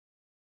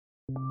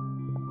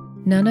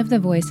None of the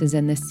voices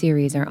in this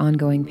series are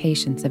ongoing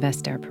patients of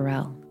Esther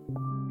Perel.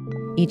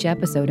 Each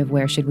episode of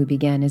Where Should We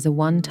Begin is a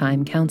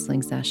one-time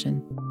counseling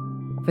session.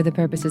 For the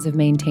purposes of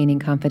maintaining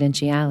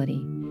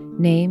confidentiality,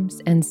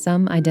 names and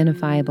some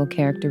identifiable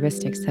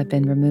characteristics have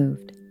been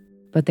removed,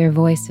 but their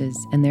voices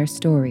and their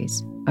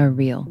stories are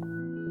real.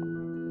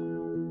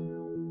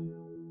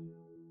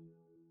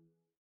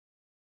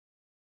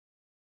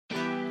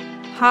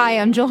 Hi,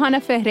 I'm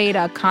Johanna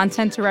Ferreira,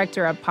 Content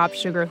Director at Pop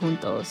Sugar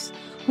Juntos.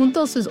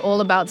 Juntos is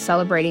all about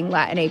celebrating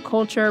Latin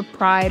culture,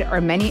 pride, our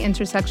many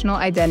intersectional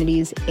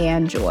identities,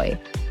 and joy.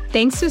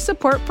 Thanks to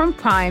support from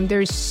Prime,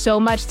 there's so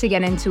much to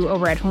get into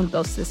over at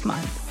Juntos this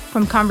month.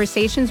 From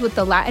conversations with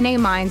the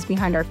Latin minds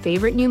behind our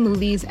favorite new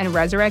movies and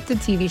resurrected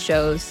TV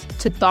shows,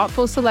 to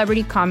thoughtful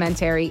celebrity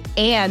commentary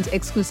and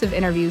exclusive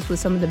interviews with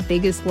some of the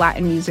biggest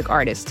Latin music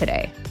artists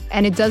today.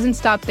 And it doesn't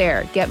stop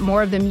there. Get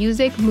more of the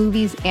music,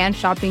 movies, and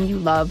shopping you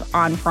love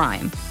on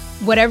Prime.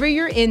 Whatever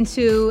you're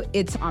into,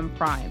 it's on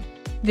Prime.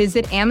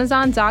 Visit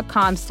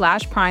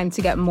Amazon.com/Prime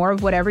to get more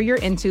of whatever you're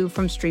into,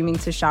 from streaming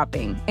to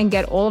shopping. And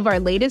get all of our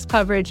latest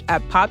coverage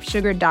at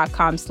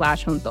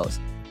popsugar.com/juntos.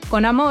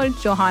 Con amor,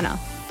 Johanna.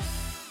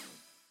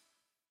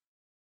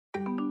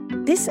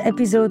 This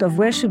episode of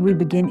Where Should We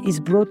Begin is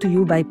brought to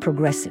you by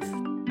Progressive.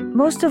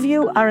 Most of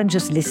you aren't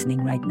just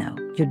listening right now.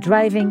 You're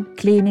driving,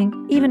 cleaning,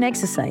 even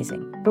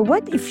exercising. But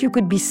what if you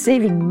could be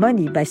saving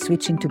money by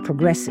switching to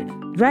Progressive?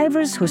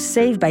 Drivers who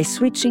save by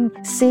switching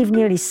save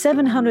nearly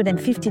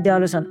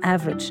 $750 on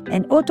average,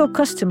 and auto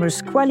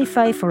customers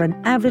qualify for an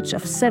average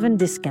of 7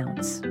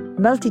 discounts.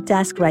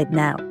 Multitask right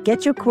now.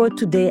 Get your quote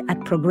today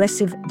at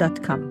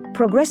progressive.com.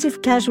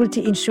 Progressive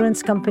Casualty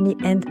Insurance Company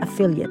and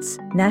Affiliates.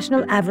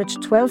 National average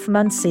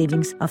 12-month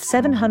savings of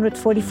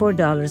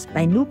 $744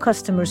 by new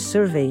customers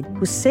surveyed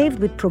who saved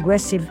with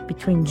Progressive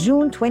between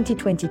June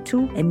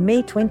 2022 and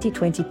May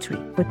 2023.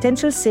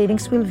 Potential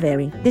savings will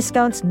vary.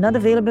 Discounts not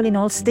available in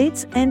all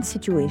states and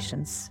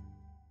situations.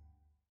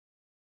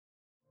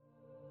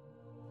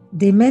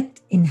 They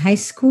met in high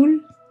school.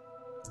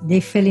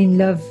 They fell in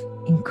love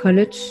in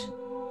college.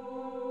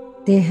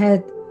 They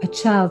had a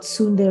child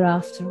soon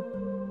thereafter.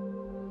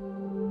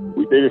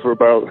 We dated for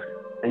about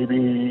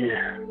maybe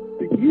a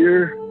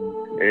year,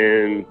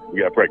 and we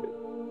got pregnant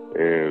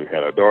and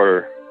had a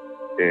daughter,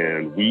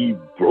 and we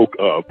broke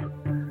up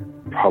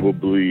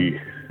probably,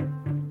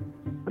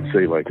 let's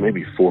say, like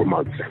maybe 4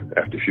 months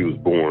after she was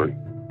born.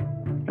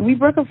 And we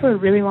broke up for a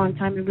really long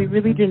time, and we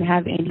really didn't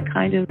have any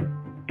kind of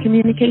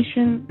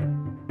communication.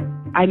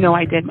 I know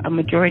I did a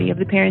majority of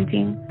the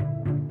parenting.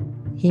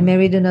 He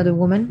married another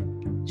woman.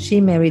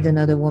 She married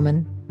another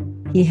woman.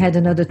 He had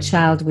another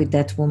child with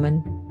that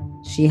woman.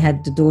 She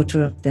had the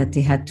daughter that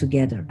they had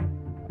together.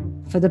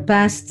 For the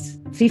past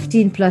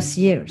 15 plus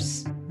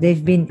years,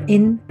 they've been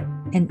in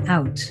and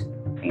out.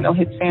 You know,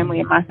 his family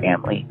and my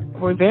family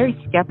were very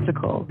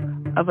skeptical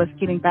of us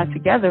getting back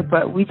together,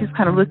 but we just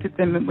kind of looked at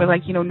them and we're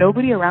like, you know,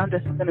 nobody around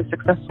us is in a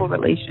successful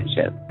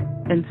relationship.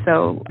 And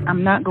so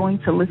I'm not going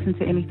to listen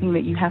to anything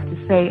that you have to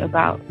say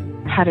about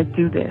how to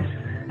do this.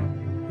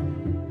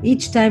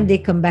 Each time they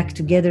come back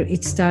together,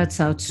 it starts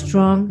out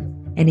strong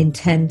and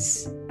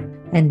intense,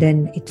 and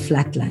then it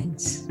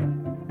flatlines.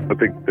 I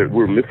think that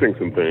we're missing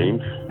some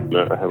things.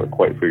 I haven't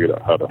quite figured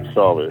out how to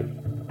solve it.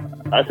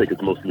 I think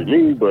it's mostly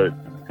me, but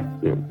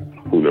you know,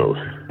 who knows?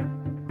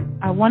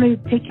 I want to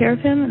take care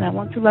of him and I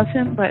want to love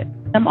him, but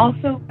I'm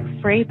also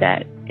afraid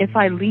that if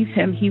I leave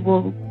him, he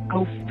will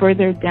go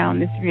further down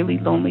this really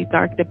lonely,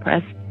 dark,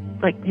 depressed,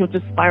 like he'll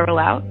just spiral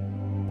out.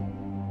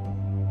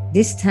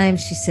 This time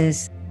she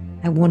says,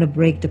 I want to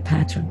break the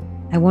pattern.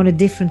 I want a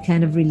different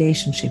kind of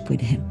relationship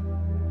with him.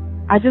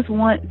 I just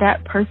want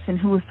that person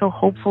who was so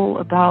hopeful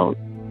about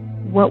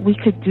what we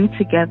could do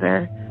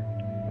together.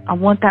 I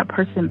want that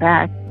person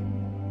back.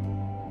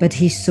 But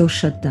he's so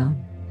shut down.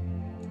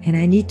 And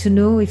I need to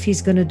know if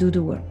he's going to do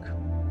the work.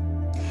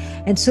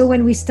 And so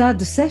when we start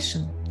the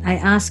session, I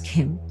ask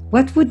him,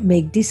 what would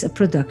make this a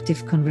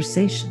productive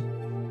conversation?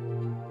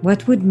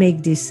 What would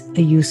make this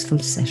a useful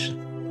session?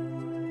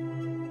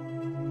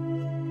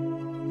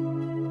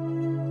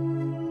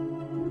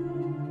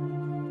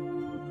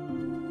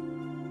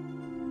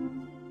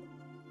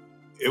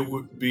 It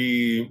would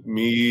be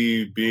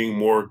me being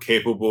more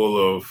capable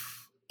of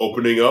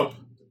opening up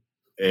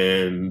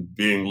and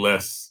being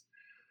less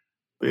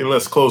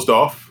closed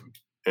off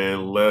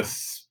and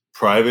less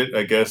private,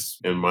 I guess,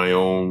 in my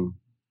own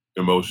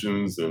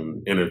emotions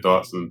and inner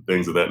thoughts and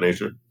things of that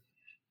nature.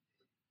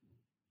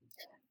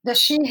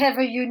 Does she have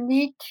a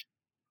unique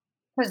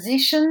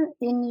position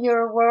in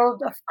your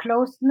world of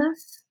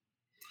closeness?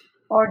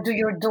 Or do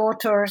your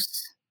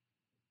daughters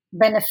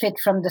benefit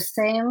from the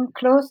same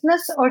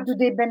closeness, or do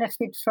they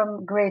benefit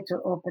from greater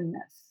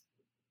openness?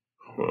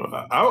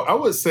 I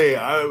would say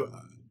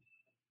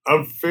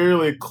I'm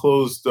fairly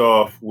closed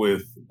off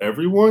with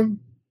everyone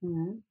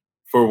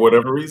for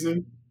whatever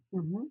reason.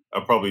 Mm-hmm.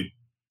 I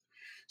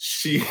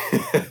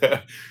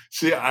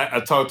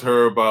talked to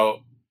her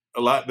about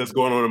a lot that's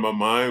going on in my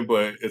mind,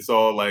 but it's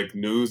all like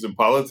news and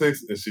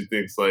politics. And she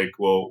thinks like,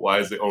 well, why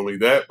is it only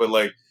that? But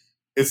like,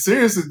 it's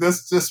seriously,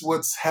 that's just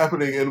what's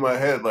happening in my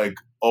head, like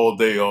all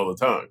day, all the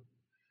time.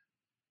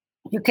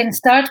 You can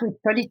start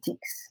with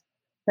politics,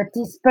 but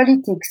these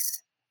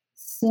politics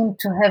seem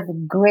to have a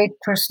great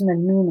personal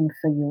meaning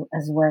for you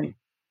as well.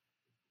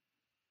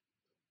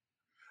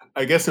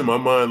 I guess in my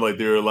mind, like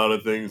there are a lot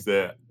of things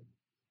that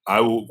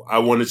I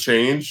want to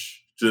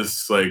change.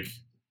 Just like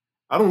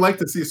I don't like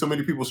to see so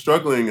many people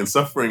struggling and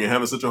suffering and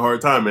having such a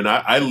hard time. And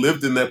I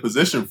lived in that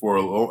position for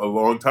a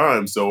long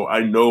time, so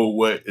I know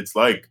what it's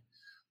like.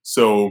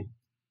 So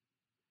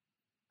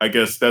I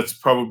guess that's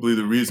probably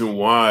the reason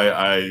why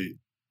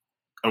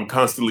I'm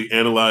constantly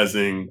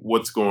analyzing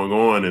what's going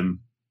on and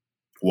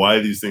why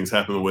these things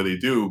happen the way they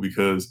do,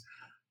 because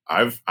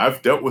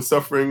I've dealt with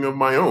suffering of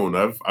my own.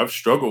 I've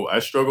struggled. I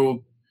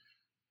struggled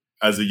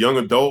as a young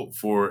adult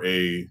for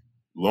a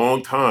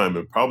long time,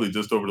 and probably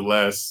just over the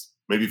last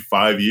maybe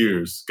 5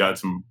 years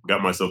got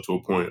myself to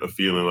a point of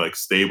feeling like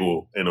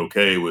stable and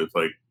okay with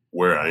like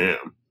where I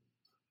am.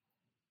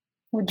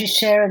 Would you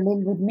share a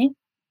little with me?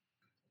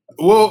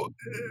 Well,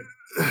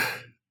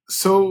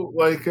 so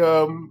like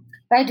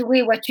By the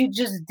way, what you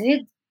just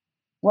did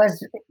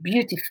was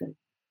beautiful.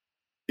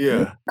 You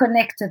yeah.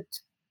 connected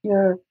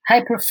your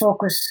hyper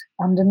focus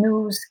on the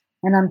news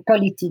and on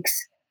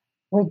politics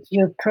with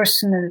your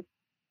personal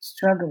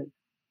struggle.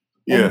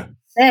 Yeah. And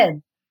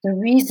said, the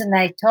reason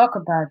I talk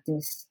about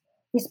this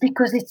is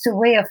because it's a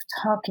way of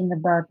talking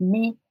about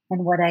me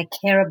and what I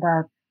care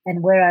about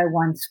and where I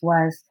once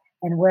was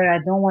and where I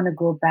don't want to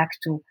go back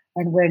to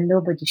and where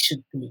nobody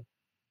should be.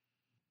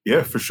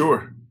 Yeah, for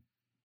sure.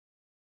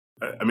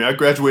 I mean, I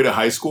graduated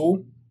high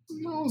school.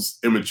 I was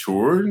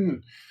immature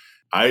and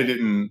I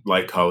didn't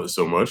like college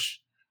so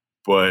much.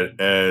 But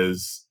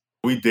as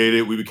we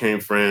dated, we became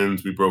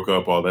friends, we broke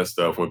up, all that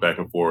stuff, went back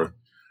and forth.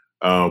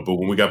 But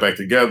when we got back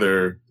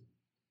together,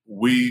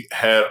 we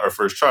had our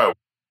first child.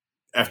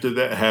 After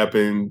that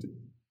happened,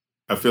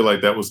 I feel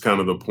like that was kind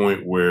of the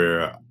point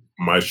where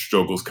my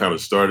struggles kind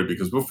of started,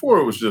 because before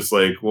it was just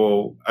like,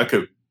 well, I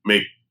could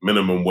make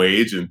minimum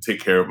wage and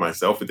take care of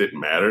myself. It didn't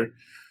matter.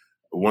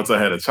 Once I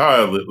had a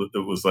child,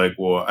 it was like,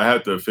 well, I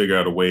had to figure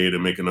out a way to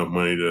make enough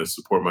money to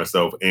support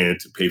myself and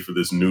to pay for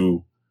this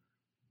new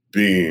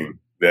being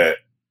that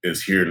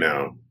is here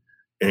now.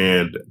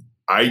 And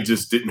I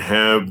just didn't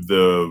have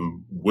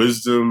the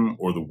wisdom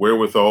or the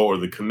wherewithal or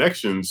the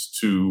connections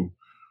to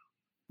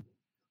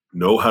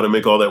know how to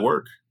make all that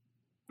work.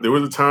 There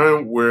was a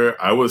time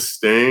where I was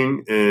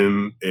staying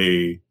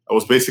I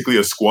was basically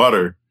a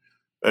squatter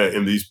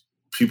in these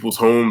people's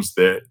homes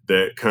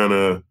that kind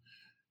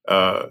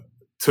of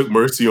took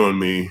mercy on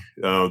me.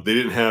 They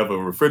didn't have a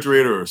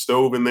refrigerator or a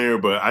stove in there,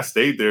 but I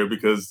stayed there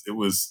because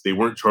they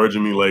weren't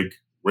charging me like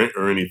rent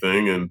or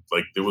anything, and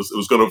like it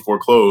was going to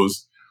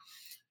foreclose,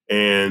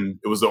 and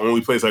it was the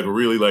only place I could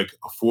really like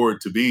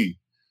afford to be.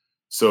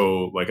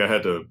 So like I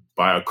had to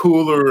buy a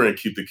cooler and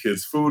keep the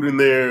kids' food in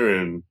there,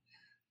 and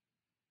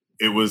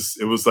it was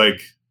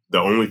like the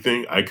only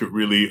thing I could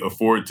really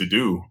afford to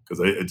do, because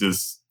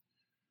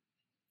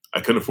I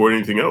couldn't afford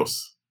anything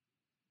else.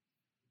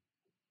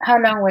 How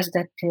long was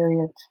that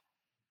period?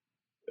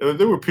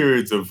 There were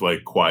periods of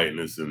like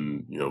quietness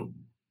and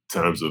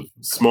times of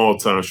small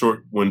time,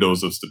 short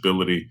windows of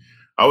stability.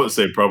 I would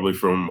say probably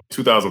from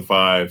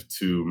 2005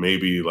 to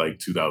maybe like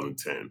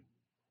 2010.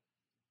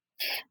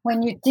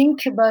 When you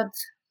think about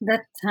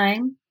that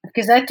time,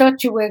 because I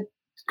thought you were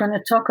going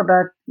to talk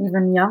about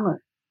even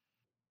younger.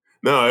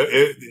 No,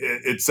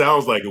 it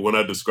sounds like it when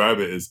I describe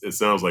it. It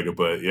sounds like it,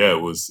 but yeah,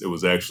 it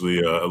was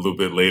actually a little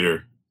bit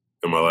later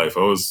in my life.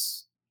 I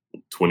was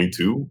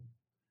 22,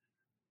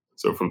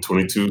 so from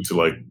 22 to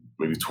like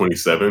maybe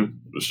 27,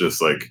 it was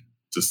just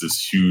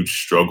this huge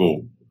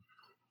struggle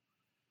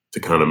to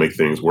kind of make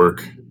things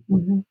work.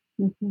 Mm-hmm.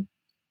 Mm-hmm.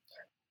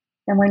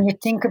 And when you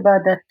think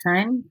about that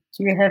time,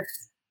 do you have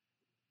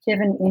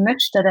an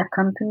image that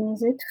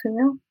accompanies it for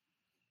you?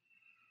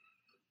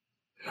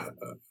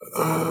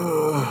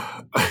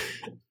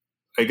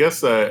 I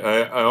guess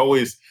I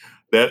always,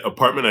 that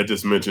apartment I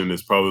just mentioned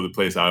is probably the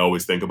place I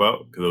always think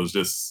about,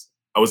 because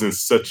I was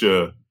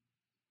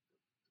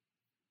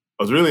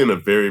really in a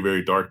very,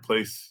 very dark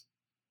place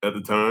at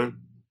the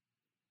time,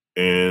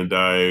 and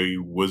I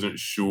wasn't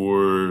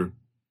sure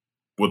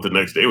what the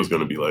next day was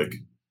going to be like.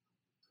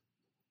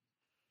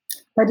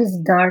 What is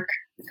dark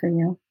for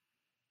you?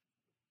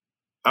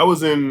 I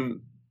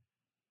wasn't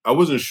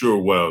sure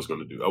what I was going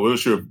to do. I wasn't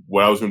sure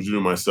what I was going to do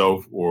to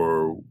myself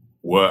or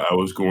what I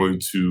was going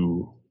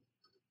to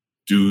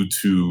do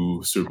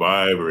to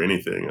survive or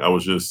anything. I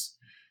was just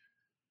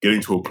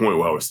getting to a point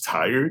where I was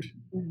tired,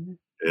 Mm-hmm.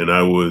 and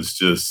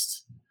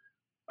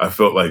I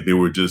felt like there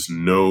were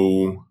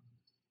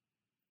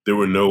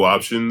no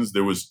options.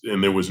 There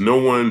was no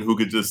one who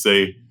could just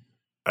say,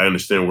 I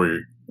understand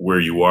where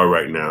you are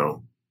right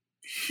now.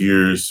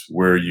 Here's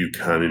where you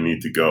kind of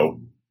need to go.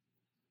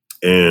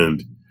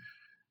 And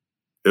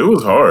it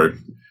was hard.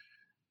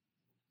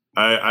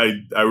 I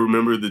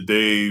remember the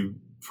day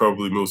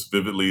probably most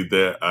vividly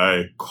that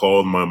I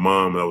called my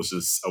mom. I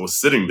was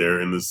sitting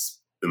there in this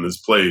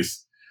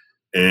place,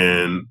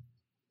 and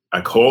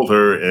I called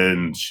her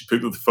and she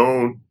picked up the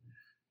phone,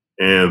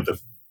 and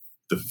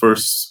the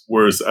first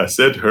words I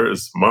said to her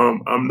is,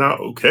 "Mom, I'm not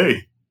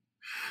okay."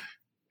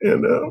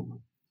 And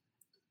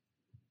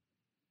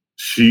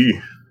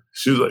she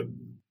was like,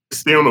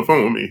 "Stay on the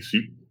phone with me."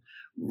 She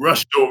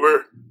rushed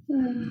over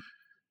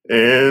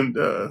and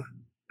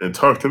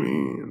talked to me,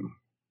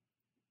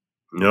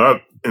 and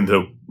I ended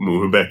up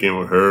moving back in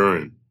with her,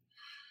 and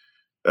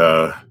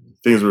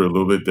things were a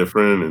little bit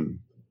different, and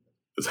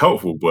it's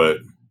helpful, but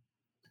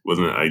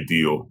wasn't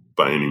ideal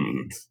by any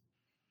means.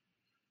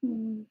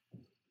 Mm.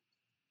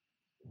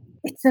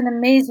 It's an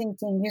amazing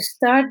thing. You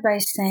start by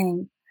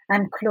saying,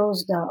 I'm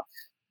closed off.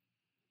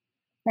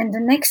 And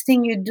the next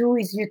thing you do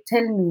is you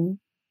tell me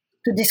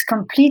to this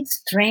complete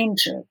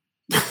stranger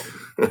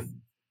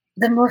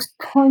the most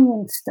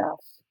poignant stuff.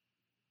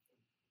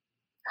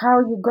 How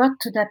you got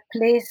to that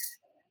place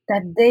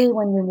that day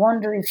when you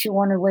wonder if you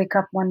want to wake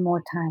up one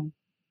more time.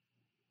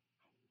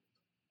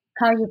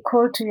 How you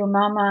called to your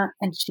mama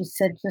and she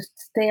said, just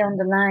stay on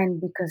the line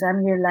because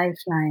I'm your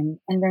lifeline,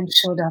 and then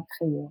showed up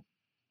for you.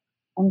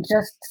 And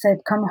just said,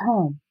 come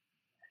home,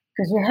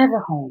 because you have a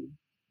home.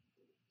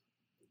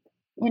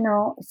 You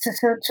know, it's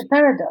such a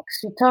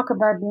paradox. You talk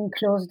about being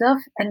closed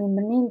off, and in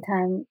the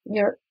meantime,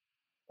 you're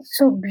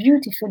so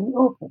beautifully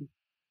open.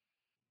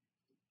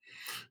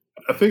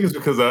 I think it's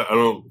because I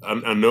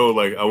know,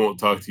 like, I won't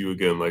talk to you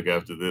again, like,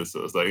 after this.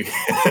 So it's like,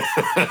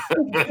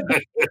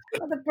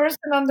 The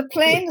person on the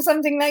plane,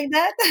 something like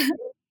that.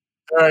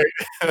 right.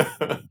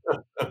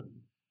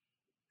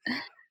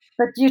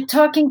 But you're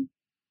talking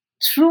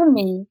through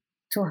me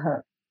to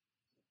her.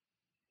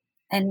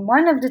 And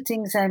one of the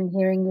things I'm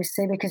hearing you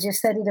say, because you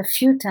said it a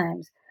few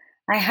times,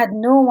 I had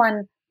no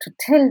one to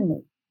tell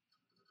me.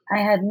 I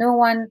had no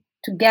one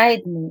to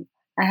guide me.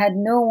 I had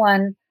no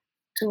one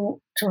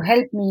to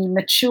help me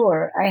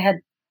mature.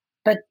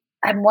 But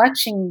I'm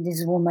watching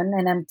this woman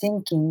and I'm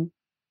thinking,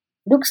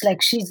 looks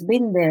like she's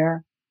been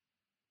there,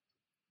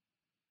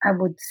 I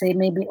would say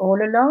maybe all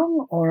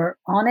along or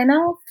on and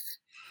off.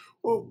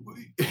 Well,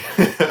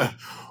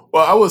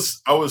 well, I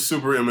was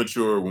super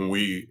immature when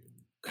we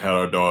had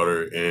our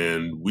daughter,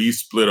 and we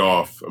split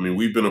off. I mean,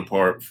 we've been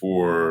apart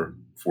for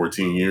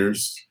 14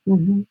 years,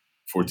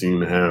 14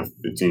 and a half,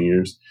 15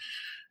 years.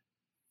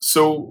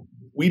 So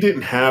we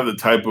didn't have the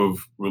type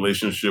of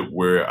relationship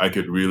where I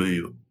could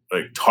really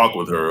like talk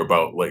with her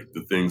about like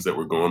the things that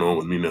were going on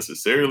with me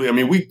necessarily. I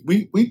mean,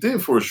 we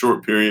did for a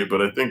short period,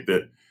 but I think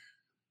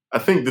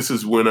this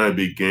is when I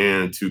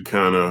began to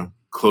kind of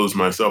close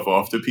myself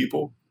off to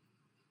people.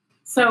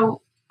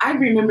 So I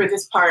remember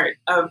this part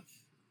of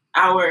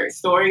our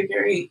story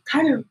very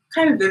kind of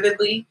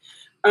vividly.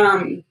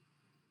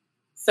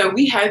 So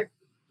we had,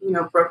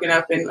 broken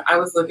up, and I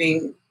was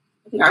living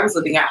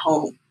at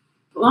home.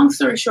 Long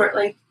story short,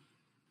 like,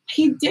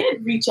 he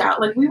did reach out.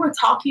 Like, we were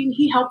talking.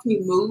 He helped me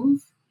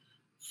move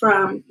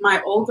from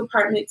my old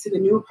apartment to the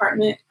new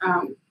apartment.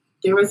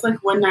 There was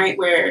like one night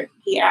where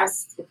he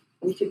asked if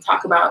we could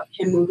talk about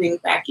him moving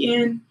back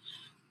in.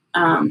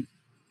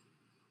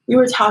 We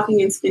were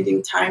talking and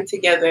spending time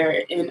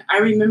together. And I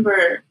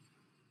remember,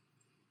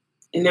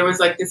 and there was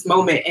like this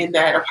moment in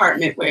that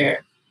apartment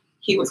where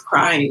he was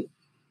crying.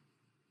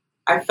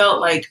 I felt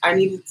like I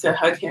needed to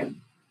hug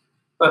him,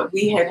 but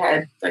we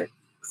had like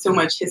so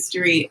much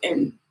history,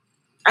 and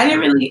I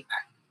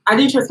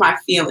didn't trust my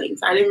feelings.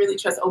 I didn't really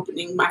trust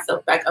opening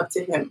myself back up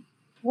to him.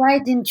 Why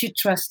didn't you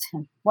trust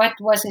him? What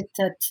was it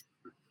that?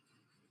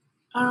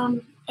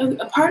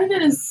 A part of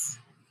it is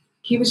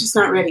he was just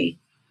not ready.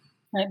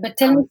 Right, but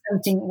tell me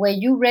something. Were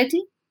you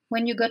ready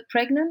when you got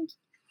pregnant?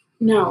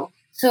 No.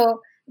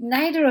 So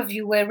neither of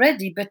you were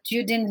ready, but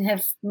you didn't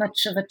have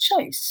much of a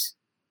choice.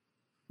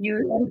 You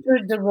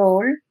entered the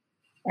role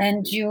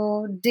and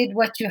you did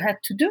what you had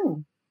to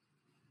do.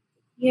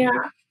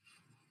 Yeah.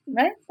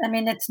 Right? I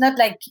mean, it's not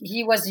like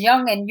he was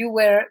young and you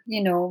were,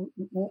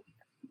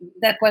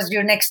 that was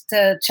your next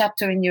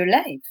chapter in your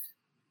life.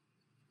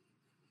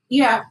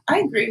 Yeah, I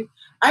agree.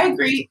 I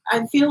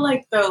feel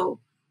like, though,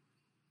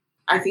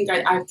 I think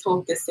I've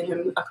told this to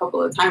him a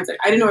couple of times. Like,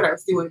 I didn't know what I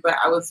was doing, but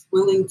I was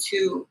willing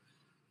to,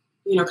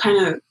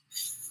 kind of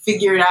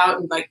figure it out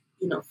and like,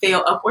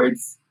 fail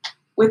upwards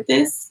with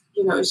this.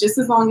 It's just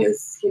as long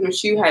as,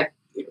 she had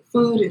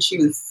food and she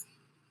was,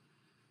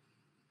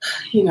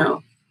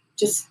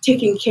 just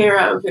taken care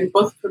of, and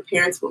both of her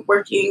parents were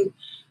working.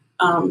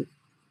 I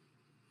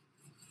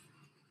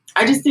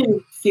just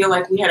didn't feel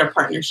like we had a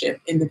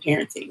partnership in the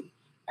parenting.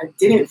 I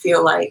didn't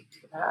feel like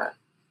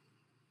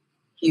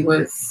he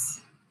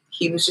was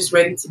just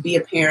ready to be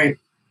a parent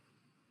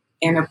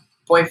and a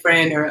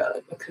boyfriend or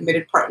a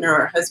committed partner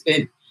or a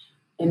husband.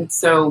 And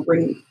so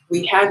when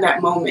we had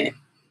that moment,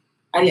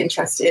 I didn't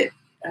trust it.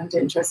 I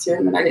didn't trust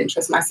him, and I didn't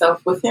trust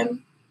myself with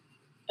him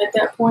at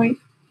that point.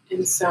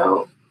 And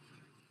so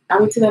I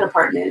went to that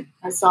apartment.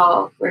 I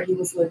saw where he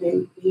was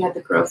living. He had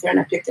the girls there, and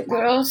I picked him up.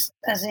 Girls,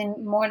 as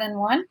in more than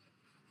one?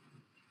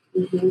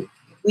 Mm-hmm.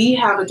 We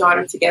have a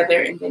daughter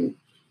together, and then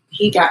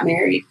he got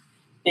married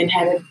and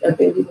had a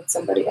baby with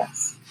somebody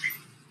else.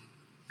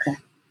 Okay.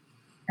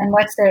 And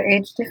what's their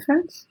age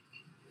difference?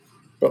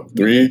 About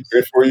 3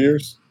 or 4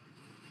 years.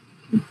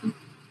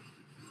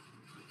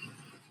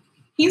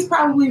 He's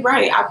probably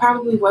right. I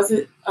probably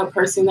wasn't a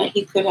person that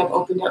he could have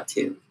opened up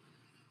to.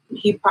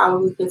 He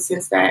probably could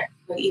sense that.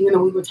 But even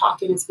though we were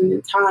talking and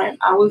spending time,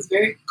 I was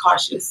very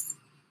cautious.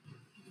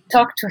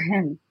 Talk to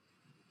him.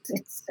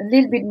 It's a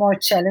little bit more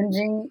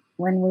challenging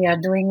when we are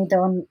doing it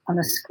on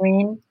a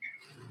screen.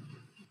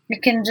 You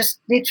can just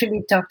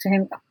literally talk to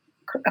him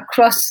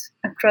across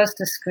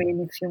the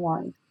screen if you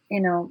want.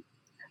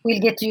 We'll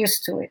get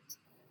used to it.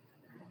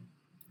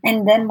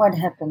 And then what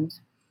happened?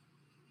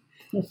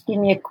 Just give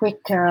me a quick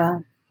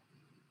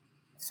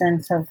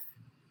sense of.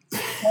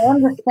 I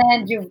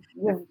understand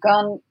you've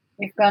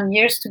gone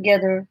years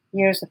together,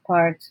 years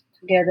apart,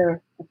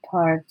 together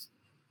apart.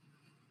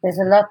 There's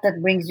a lot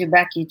that brings you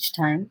back each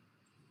time.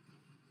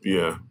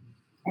 Yeah.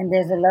 And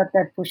there's a lot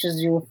that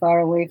pushes you far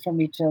away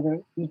from each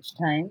other each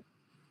time.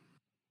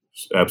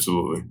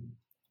 Absolutely.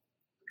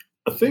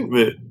 I think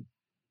that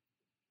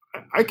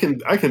I can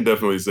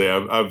definitely say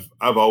I've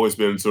always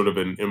been sort of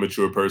an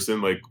immature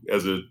person. Like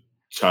as a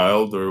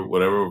child or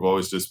whatever, I've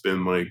always just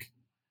been like,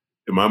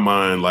 in my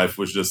mind, life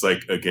was just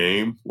like a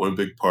game, one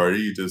big party.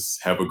 You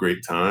just have a great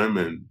time,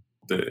 and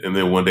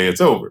then one day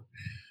it's over.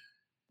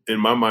 In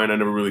my mind, I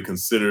never really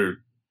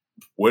considered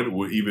what it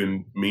would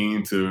even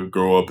mean to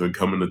grow up and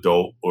become an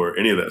adult or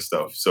any of that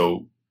stuff.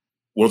 So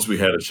once we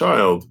had a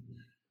child,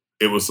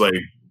 it was like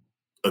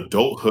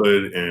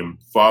adulthood and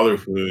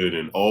fatherhood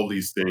and all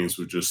these things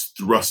were just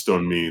thrust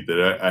on me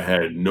that I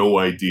had no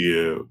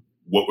idea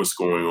what was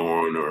going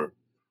on or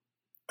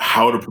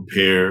how to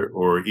prepare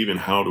or even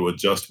how to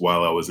adjust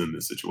while I was in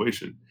this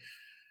situation.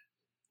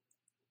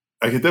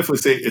 I could definitely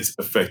say it's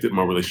affected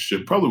my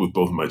relationship, probably with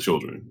both of my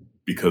children,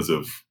 because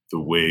of the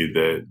way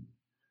that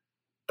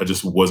I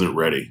just wasn't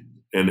ready.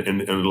 And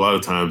a lot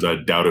of times I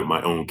doubted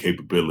my own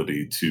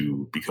capability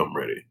to become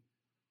ready.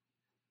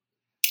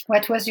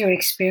 What was your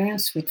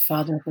experience with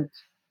fatherhood?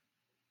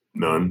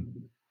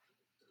 None.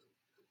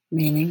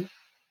 Meaning?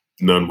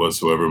 None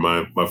whatsoever.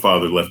 My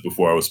father left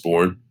before I was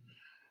born,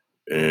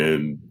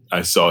 and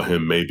I saw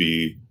him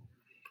maybe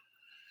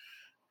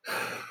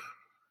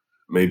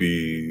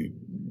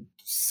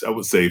I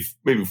would say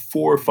maybe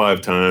 4 or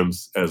 5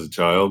 times as a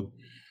child.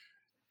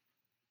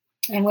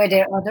 And were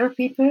there other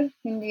people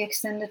in the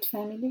extended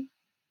family?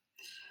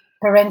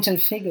 Parental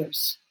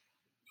figures?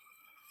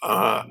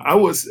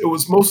 It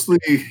was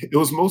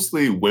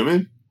mostly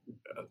women.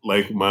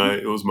 Like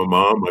it was my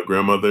mom, my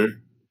grandmother,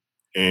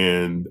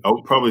 and I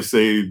would probably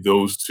say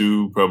those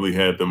two probably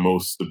had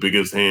the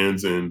biggest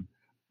hands in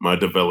my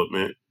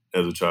development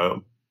as a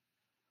child.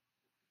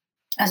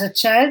 As a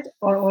child,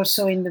 or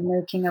also in the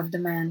making of the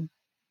man?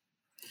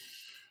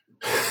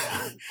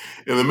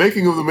 In the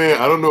making of the man,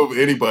 I don't know if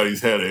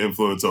anybody's had an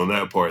influence on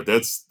that part.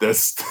 That's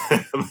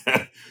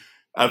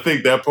I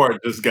think that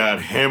part just got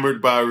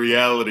hammered by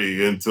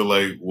reality into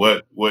like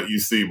what you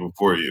see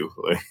before you.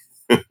 Like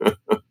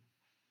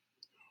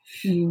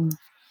Mm.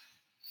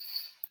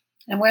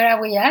 And where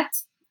are we at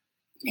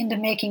in the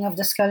making of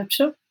the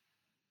sculpture?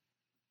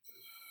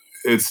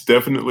 it's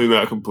definitely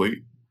not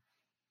complete.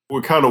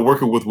 We're kind of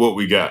working with what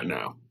we got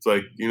now. It's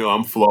like,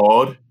 I'm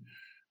flawed,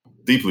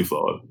 deeply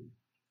flawed.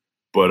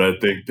 But I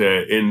think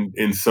that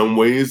in some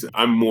ways,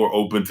 I'm more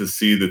open to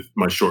see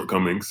my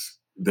shortcomings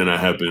than I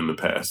have been in the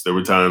past. There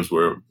were times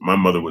where my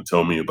mother would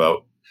tell me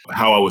about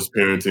how I was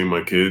parenting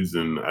my kids,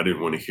 and I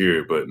didn't want to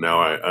hear it. But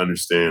now I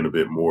understand a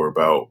bit more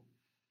about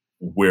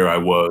where I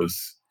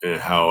was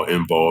and how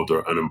involved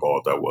or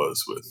uninvolved I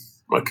was with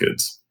my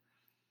kids.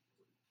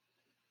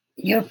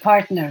 Your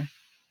partner,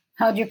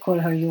 how do you call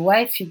her? Your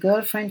wife, your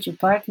girlfriend, your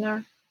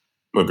partner?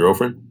 My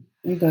girlfriend?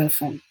 Your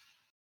girlfriend.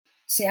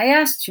 See, I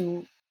asked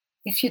you,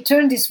 if you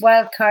turn this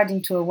wild card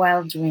into a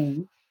wild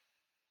dream,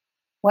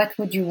 what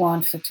would you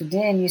want for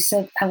today? And you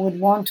said, I would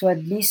want to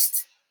at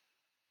least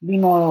be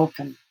more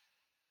open.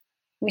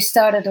 We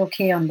started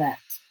okay on that.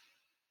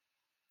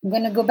 I'm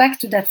going to go back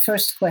to that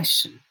first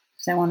question,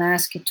 because I want to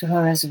ask it to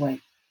her as well.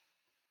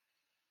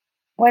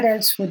 What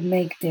else would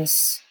make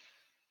this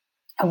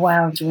a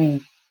wild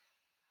dream?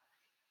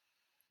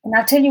 And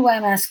I'll tell you why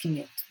I'm asking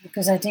it,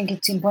 because I think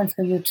it's important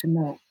for you to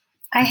know.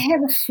 I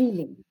have a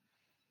feeling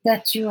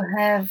that you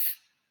have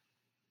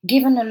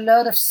given a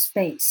lot of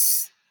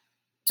space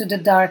to the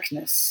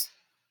darkness,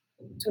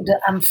 to the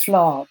I'm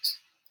flawed,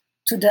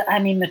 to the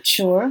I'm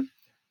immature,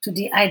 to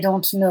the I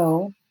don't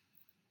know,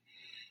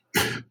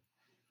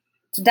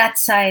 to that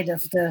side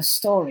of the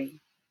story.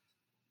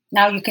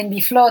 Now you can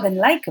be flawed and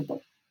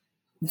likable,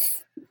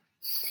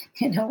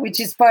 which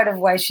is part of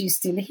why she's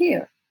still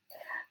here.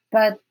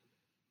 But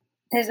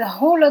there's a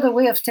whole other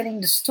way of telling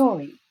the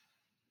story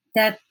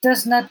that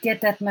does not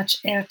get that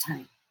much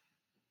airtime,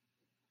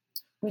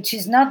 which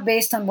is not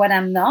based on what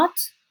I'm not,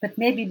 but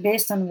maybe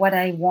based on what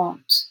I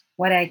want,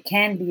 what I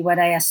can be, what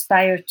I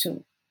aspire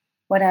to,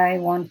 what I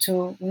want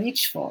to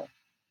reach for,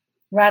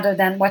 rather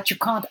than what you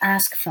can't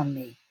ask from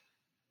me,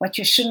 what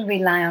you shouldn't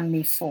rely on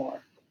me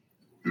for.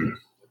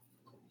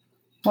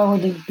 What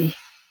would it be?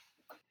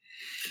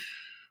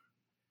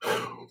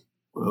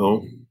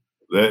 Well,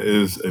 that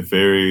is a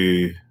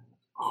very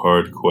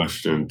hard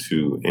question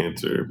to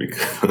answer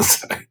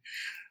because I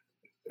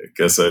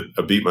guess I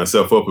beat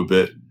myself up a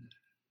bit.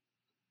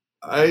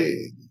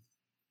 I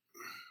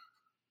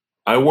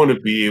want to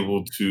be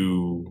able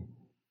to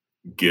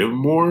give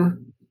more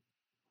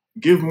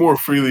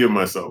freely of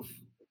myself,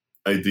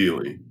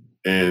 ideally,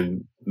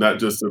 and not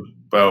just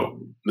about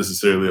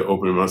necessarily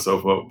opening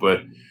myself up, but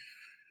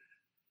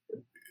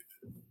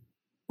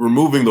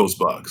removing those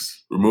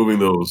blocks, removing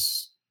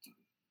those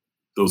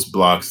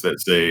blocks that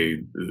say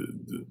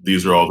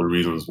these are all the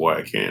reasons why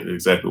I can't.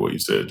 Exactly what you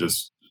said.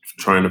 Just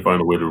trying to find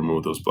a way to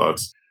remove those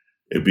blocks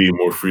and being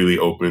more freely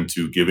open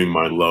to giving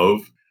my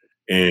love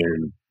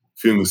and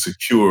feeling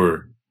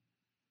secure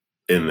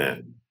in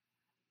that.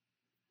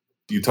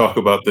 You talk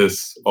about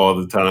this all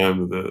the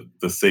time,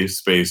 the safe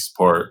space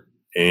part,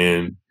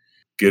 and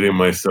getting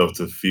myself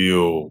to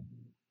feel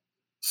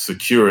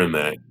secure in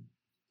that.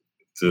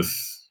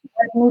 Just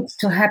What needs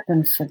to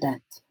happen for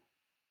that?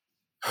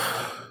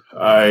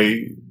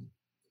 I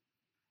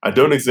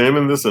don't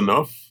examine this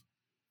enough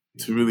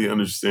to really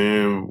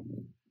understand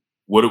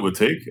what it would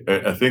take.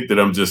 I think that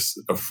I'm just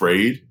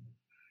afraid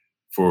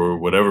for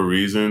whatever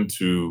reason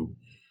to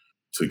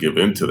give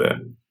into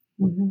that.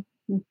 Mm-hmm.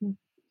 Mm-hmm.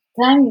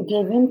 The time you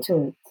gave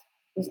into it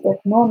is that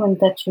moment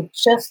that you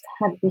just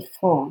had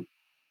before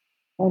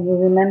when you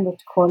remembered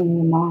calling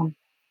your mom.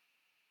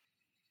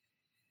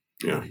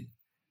 Yeah.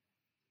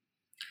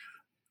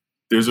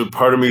 There's a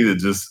part of me that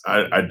just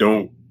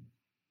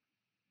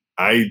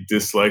I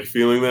dislike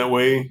feeling that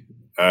way.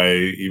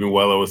 Even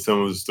while I was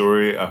telling the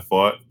story, I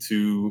fought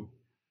to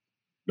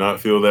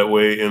not feel that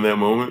way in that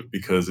moment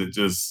because it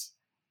just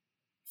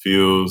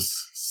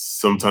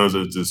sometimes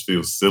it just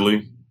feels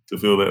silly to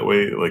feel that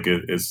way. Like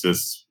it's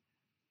just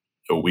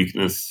a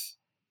weakness.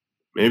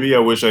 Maybe I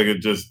wish I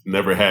could just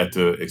never had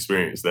to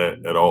experience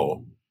that at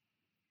all.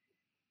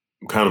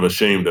 I'm kind of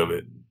ashamed of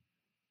it.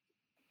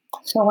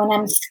 So when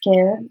I'm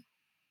scared,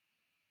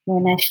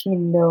 when I feel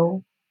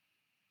low,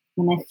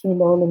 when I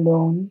feel all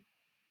alone,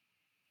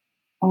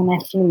 when I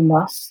feel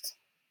lost,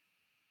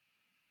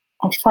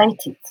 I fight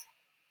it.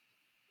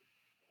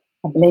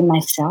 I blame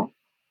myself.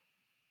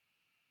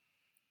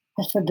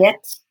 I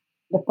forget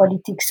the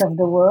politics of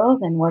the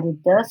world and what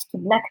it does to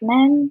Black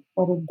men,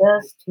 what it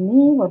does to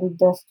me, what it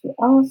does to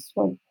us.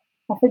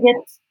 I forget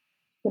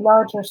the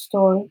larger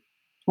story,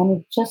 and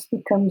it just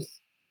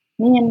becomes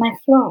me and my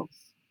flaws.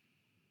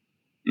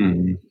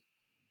 Mm-hmm.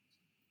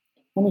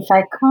 And if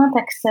I can't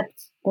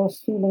accept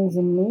those feelings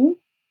in me,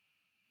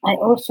 I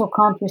also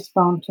can't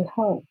respond to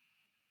her.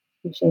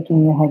 You're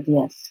shaking your head,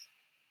 yes.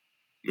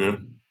 Yeah.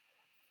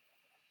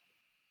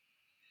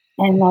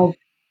 And I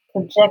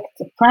project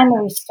the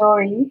primary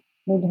story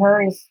with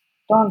her is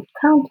don't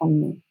count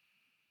on me.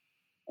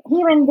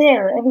 Here and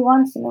there, every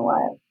once in a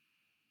while.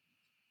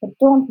 But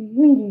don't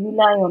really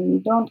rely on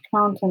me. Don't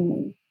count on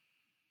me.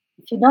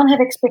 If you don't have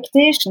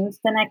expectations,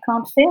 then I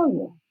can't fail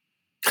you.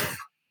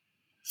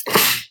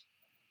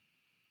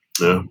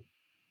 Yeah.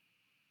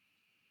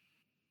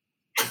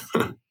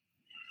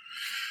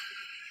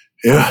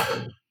 Yeah.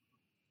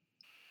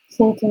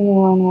 Say it in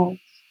your own words.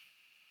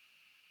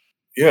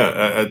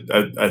 Yeah,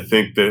 I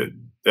think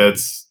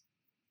that's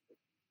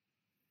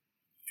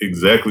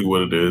exactly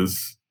what it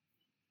is.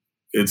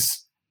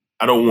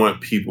 I don't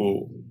want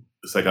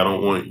I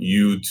don't want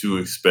you to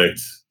expect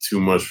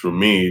too much from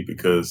me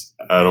because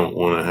I don't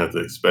want to have to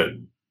expect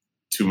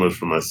too much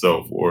from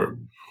myself or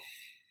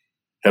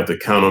have to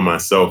count on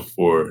myself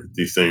for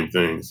these same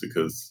things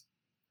because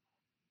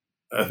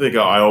I think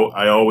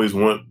I always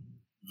want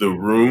the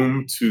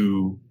room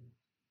to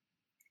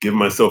give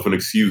myself an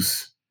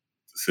excuse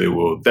to say,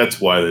 well, that's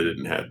why that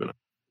didn't happen.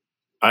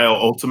 I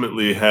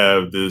ultimately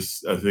have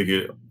this, I think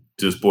it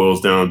just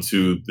boils down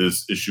to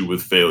this issue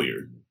with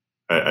failure.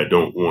 I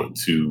don't want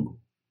to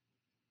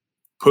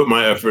put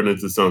my effort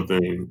into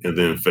something and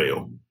then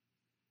fail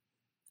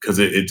because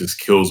it just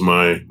kills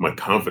my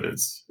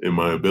confidence in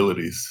my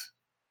abilities.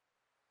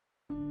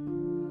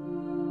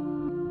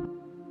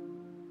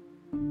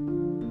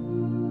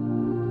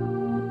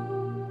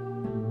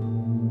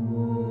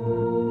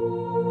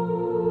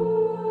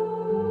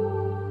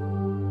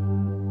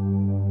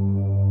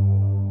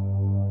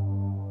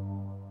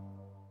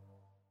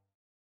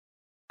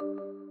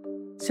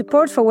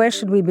 Support for Where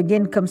Should We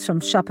Begin comes from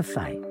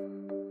Shopify.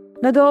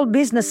 Not all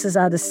businesses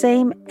are the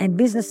same, and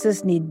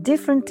businesses need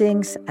different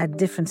things at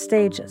different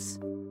stages.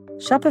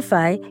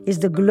 Shopify is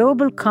the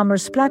global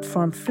commerce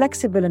platform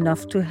flexible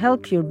enough to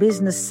help your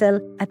business sell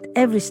at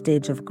every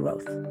stage of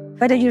growth.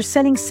 Whether you're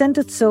selling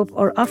scented soap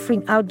or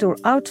offering outdoor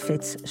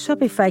outfits,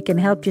 Shopify can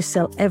help you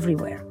sell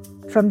everywhere.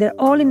 From their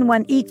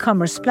all-in-one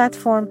e-commerce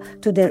platform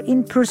to their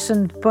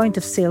in-person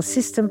point-of-sale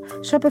system,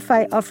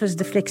 Shopify offers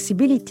the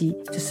flexibility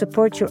to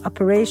support your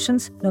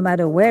operations no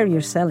matter where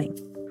you're selling.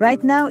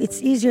 Right now,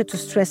 it's easier to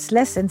stress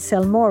less and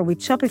sell more with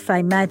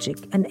Shopify Magic,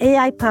 an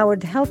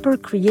AI-powered helper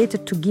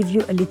created to give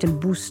you a little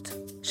boost.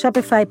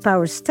 Shopify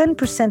powers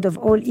 10% of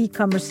all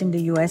e-commerce in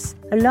the US,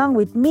 along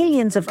with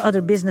millions of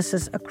other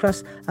businesses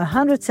across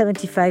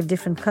 175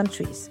 different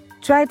countries.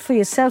 Try it for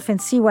yourself and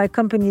see why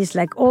companies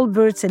like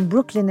Allbirds and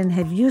Brooklinen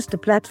have used the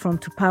platform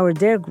to power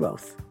their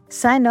growth.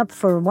 Sign up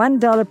for a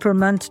 $1 per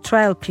month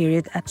trial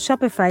period at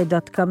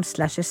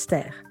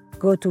shopify.com/Esther.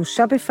 Go to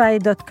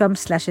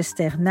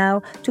shopify.com/Esther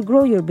now to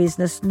grow your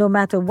business no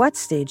matter what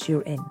stage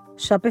you're in.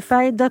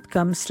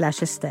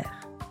 Shopify.com/Esther.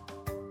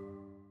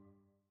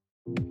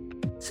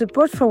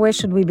 Support for Where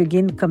Should We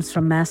Begin comes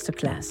from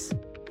Masterclass.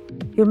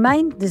 Your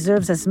mind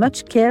deserves as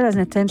much care and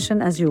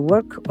attention as your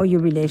work or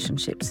your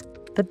relationships.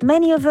 But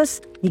many of us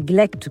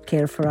neglect to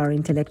care for our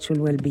intellectual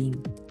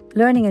well-being.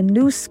 Learning a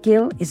new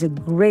skill is a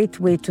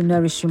great way to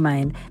nourish your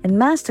mind, and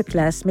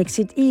Masterclass makes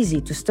it easy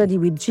to study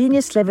with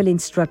genius-level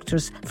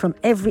instructors from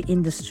every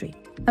industry.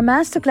 A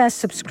Masterclass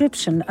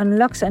subscription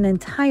unlocks an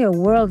entire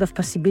world of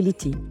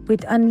possibility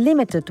with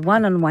unlimited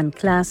one-on-one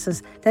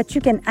classes that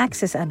you can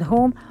access at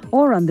home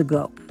or on the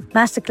go.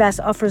 Masterclass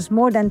offers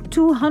more than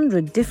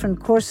 200 different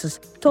courses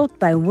taught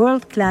by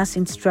world-class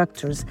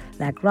instructors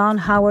like Ron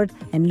Howard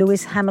and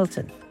Lewis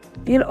Hamilton.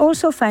 You'll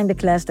also find a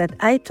class that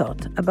I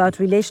taught about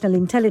relational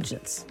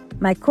intelligence.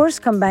 My course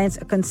combines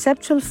a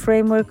conceptual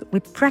framework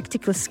with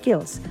practical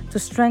skills to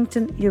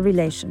strengthen your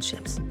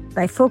relationships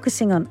by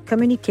focusing on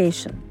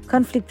communication,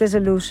 conflict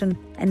resolution,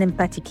 and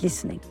empathic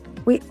listening.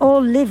 We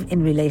all live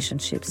in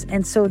relationships,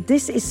 and so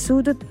this is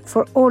suited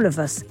for all of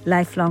us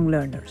lifelong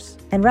learners.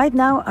 And right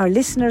now, our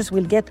listeners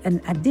will get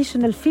an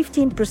additional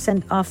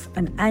 15% off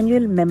an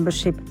annual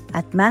membership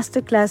at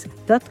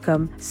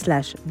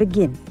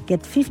masterclass.com/begin.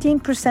 Get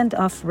 15%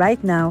 off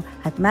right now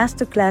at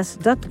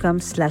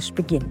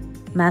masterclass.com/begin.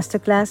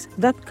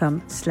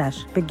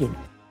 masterclass.com/begin.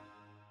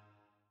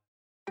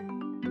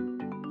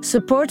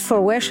 Support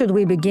for Where Should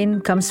We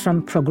Begin comes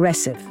from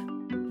Progressive.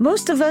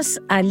 Most of us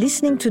are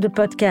listening to the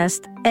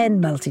podcast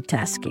and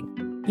multitasking.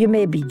 You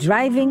may be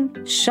driving,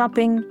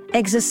 shopping,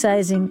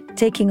 exercising,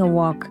 taking a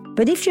walk.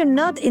 But if you're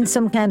not in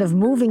some kind of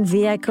moving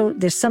vehicle,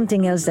 there's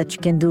something else that you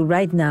can do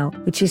right now,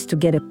 which is to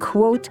get a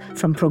quote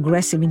from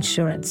Progressive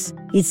Insurance.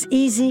 It's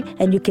easy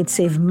and you can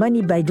save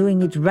money by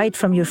doing it right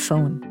from your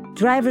phone.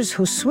 Drivers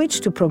who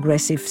switch to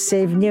Progressive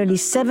save nearly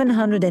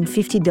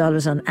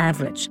 $750 on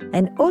average,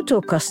 and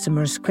auto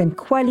customers can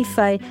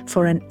qualify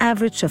for an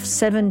average of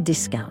 7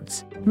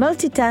 discounts.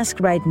 Multitask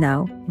right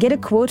now. Get a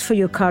quote for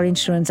your car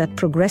insurance at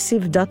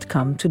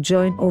progressive.com to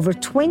join over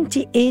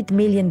 28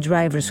 million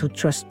drivers who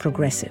trust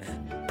Progressive.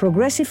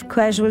 Progressive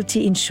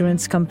Casualty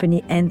Insurance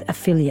Company and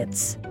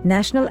Affiliates.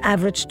 National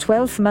average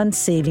 12-month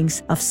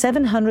savings of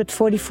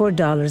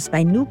 $744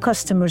 by new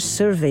customers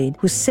surveyed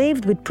who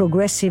saved with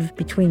Progressive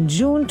between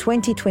June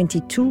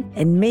 2022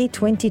 and May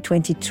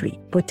 2023.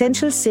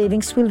 Potential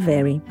savings will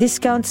vary.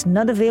 Discounts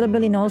not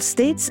available in all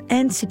states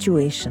and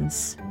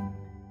situations.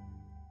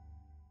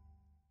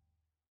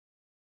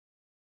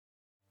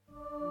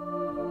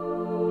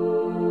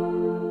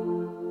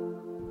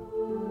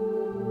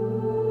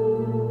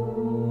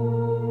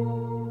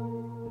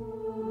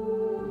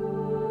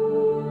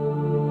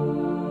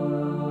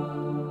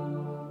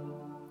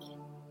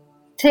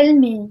 Tell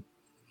me,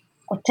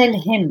 or tell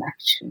him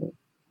actually,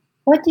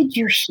 what did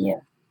you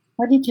hear?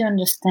 What did you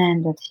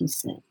understand that he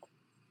said?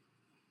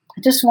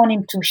 I just want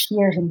him to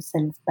hear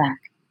himself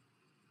back.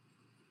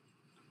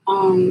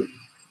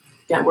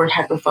 That word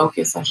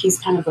hyperfocus, like he's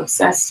kind of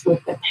obsessed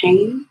with the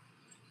pain.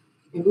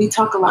 And we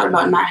talk a lot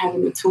about not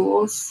having the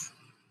tools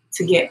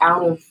to get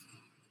out of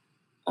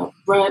a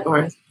rut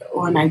or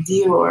an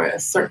idea or a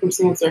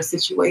circumstance or a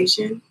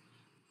situation.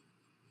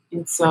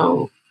 And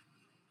so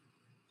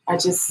I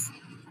just,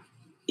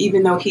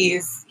 even though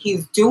he's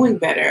doing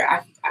better,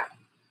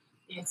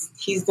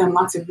 he's done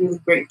lots of really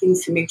great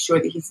things to make sure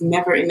that he's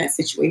never in that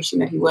situation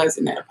that he was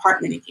in that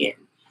apartment again.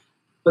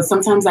 But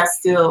sometimes I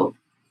still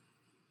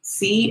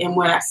see, and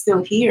what I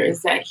still hear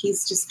is that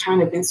he's just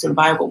kind of in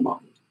survival mode.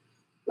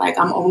 Like,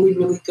 I'm only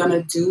really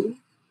gonna do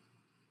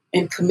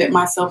and commit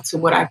myself to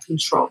what I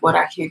control, what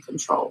I can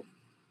control.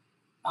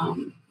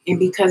 And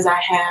because I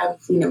have,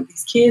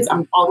 these kids,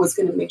 I'm always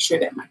gonna make sure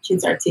that my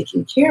kids are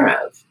taken care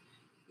of.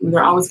 And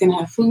they're always gonna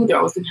have food, they're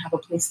always gonna have a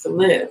place to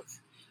live.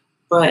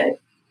 But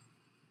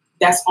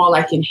that's all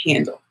I can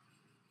handle.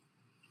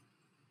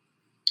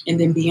 And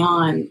then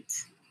beyond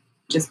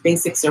just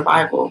basic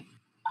survival,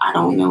 I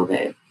don't know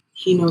that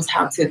he knows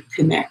how to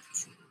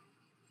connect,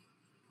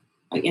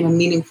 like in a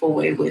meaningful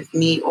way with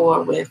me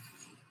or with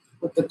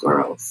the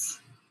girls.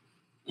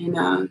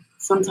 And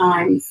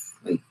sometimes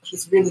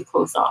he's really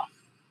closed off,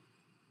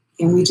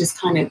 and we just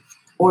kind of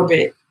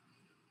orbit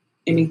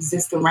and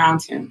exist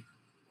around him.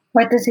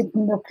 What does it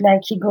look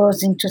like? He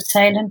goes into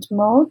silent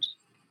mode?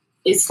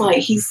 It's like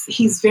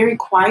he's very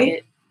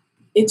quiet.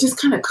 It just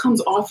kind of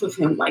comes off of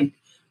him, like,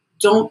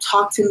 don't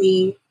talk to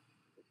me.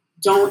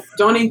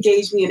 Don't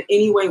engage me in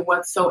any way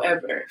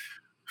whatsoever.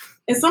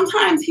 And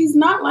sometimes he's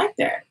not like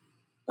that.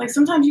 Like,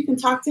 sometimes you can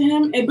talk to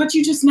him, but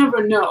you just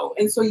never know.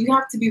 And so you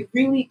have to be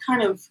really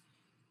kind of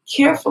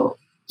careful.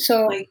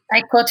 So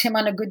I caught him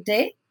on a good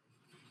day?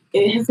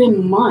 It has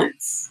been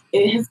months.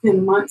 It has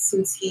been months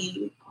since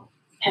he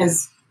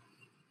has,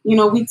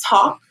 we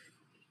talk.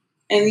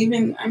 And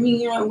even,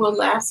 we'll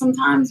laugh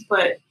sometimes,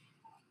 but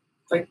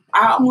Like,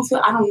 I almost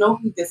feel I don't know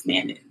who this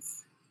man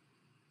is.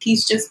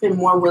 He's just been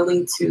more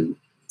willing to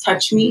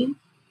touch me.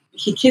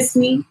 He kissed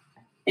me,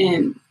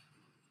 and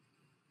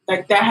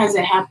like that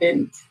hasn't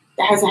happened.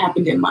 That hasn't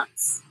happened in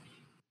months.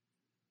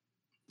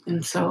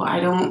 And so I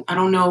don't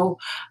know.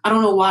 I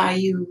don't know why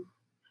you.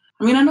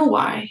 I mean, I know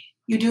why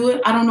you do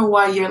it. I don't know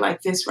why you're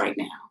like this right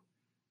now.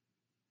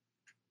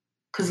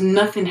 Because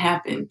nothing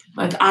happened.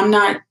 Like, I'm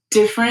not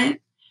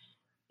different.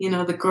 You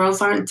know, the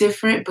girls aren't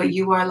different, but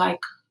you are like,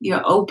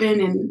 you're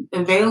open and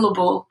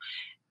available.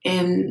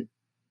 And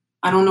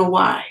I don't know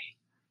why.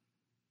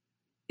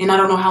 And I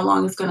don't know how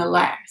long it's going to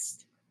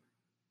last.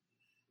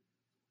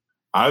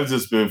 I've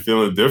just been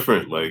feeling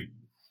different. Like,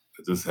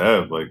 I just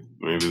have, like,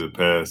 maybe the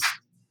past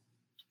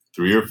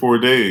 3 or 4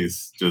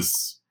 days,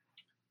 just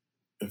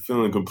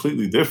feeling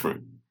completely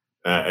different.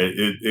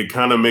 It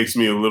kind of makes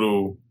me a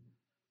little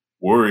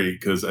worried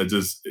because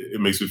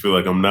it makes me feel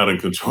like I'm not in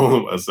control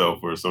of myself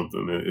or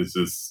something. It's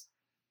just,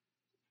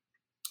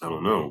 I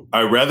don't know.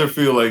 I'd rather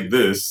feel like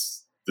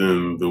this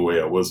than the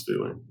way I was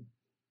feeling.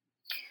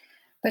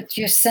 But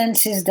your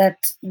sense is that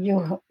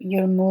your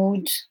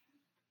mood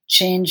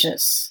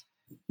changes.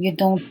 You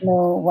don't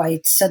know why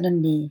it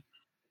suddenly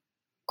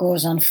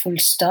goes on full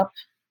stop,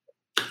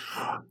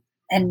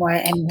 and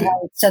why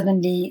it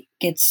suddenly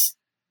gets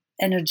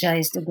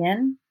energized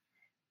again,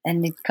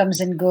 and it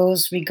comes and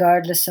goes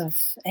regardless of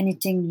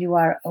anything you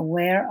are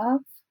aware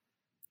of.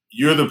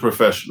 You're the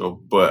professional,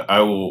 but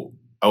I will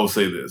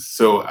say this.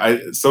 So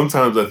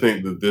sometimes I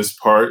think that this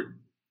part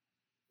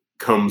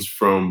comes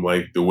from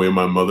like the way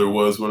my mother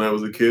was when I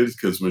was a kid,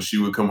 because when she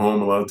would come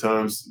home, a lot of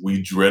times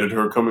we dreaded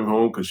her coming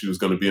home because she was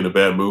going to be in a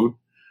bad mood.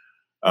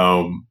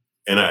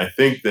 And I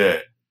think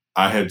that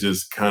I had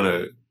just kind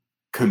of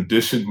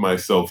conditioned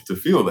myself to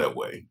feel that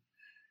way.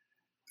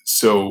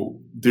 So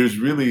there's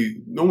really,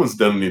 no one's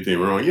done anything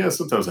wrong. Yeah,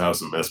 sometimes the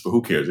house is a mess, but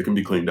who cares? It can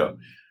be cleaned up.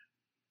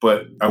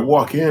 But I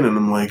walk in and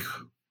I'm like,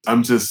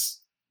 I'm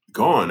just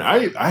gone.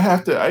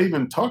 I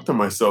even talk to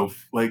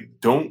myself, like,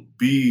 don't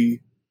be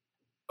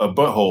a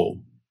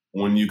butthole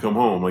when you come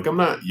home. Like, I'm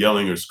not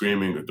yelling or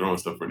screaming or throwing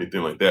stuff or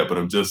anything like that, but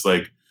I'm just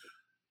like,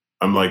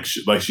 like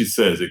she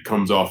says, it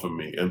comes off of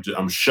me.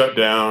 I'm shut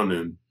down,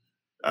 and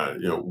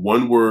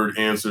one word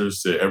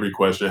answers to every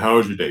question. How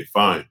was your day?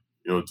 Fine.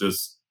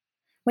 Just.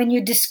 When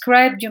you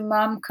described your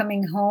mom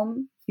coming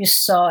home, you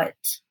saw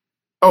it.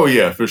 Oh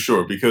yeah, for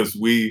sure. Because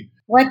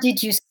What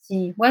did you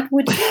see? What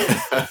would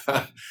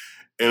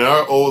in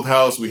our old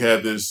house, we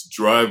had this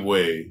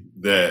driveway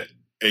and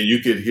you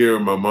could hear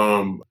my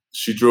mom.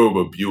 She drove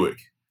a Buick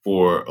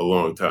for a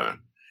long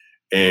time.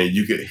 And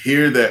you could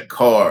hear that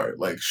car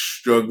like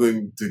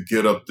struggling to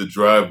get up the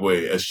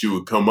driveway as she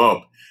would come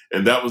up.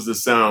 And that was the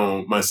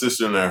sound my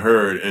sister and I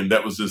heard. And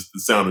that was just the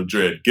sound of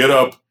dread. Get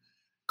up,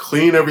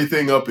 clean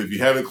everything up. If you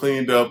haven't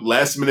cleaned up,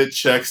 last minute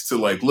checks to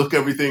like look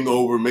everything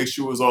over, make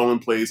sure it was all in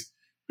place,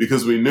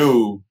 because we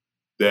knew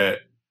that,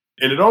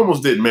 and it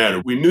almost didn't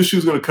matter. We knew she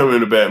was going to come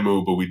in a bad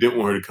mood, but we didn't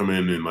want her to come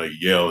in and like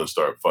yell and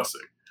start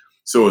fussing.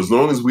 So as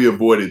long as we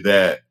avoided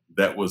that,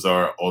 that was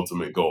our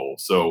ultimate goal.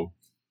 So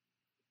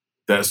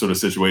that sort of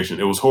situation,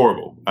 it was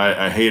horrible.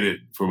 I hated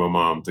for my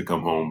mom to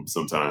come home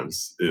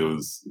sometimes.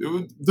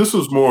 This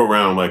was more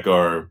around like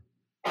our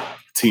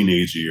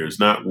teenage years,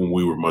 not when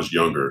we were much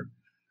younger.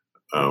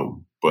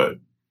 But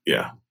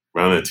yeah,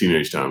 around that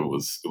teenage time, it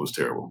was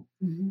terrible.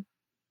 Mm-hmm.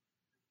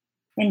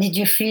 And did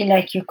you feel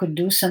like you could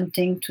do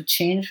something to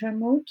change her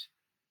mood?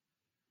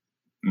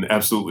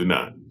 Absolutely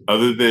not.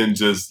 Other than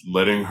just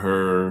letting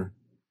her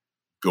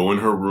go in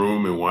her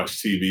room and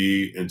watch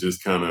TV and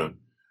just kind of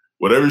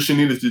whatever she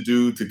needed to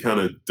do to kind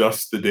of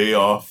dust the day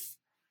off.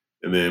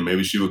 And then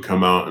maybe she would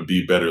come out and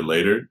be better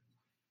later.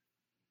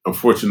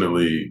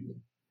 Unfortunately,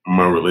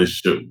 my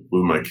relationship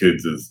with my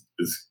kids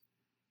is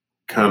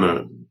kind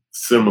of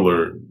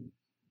similar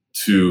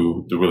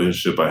to the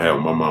relationship I had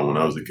with my mom when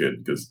I was a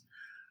kid, because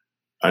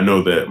I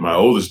know that my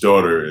oldest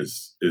daughter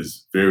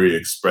is very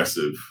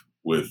expressive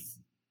with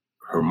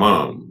her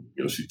mom.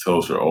 She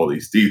tells her all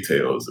these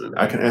details, and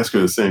I can ask her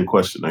the same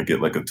question. I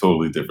get like a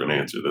totally different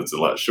answer that's a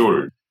lot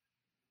shorter.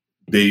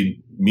 They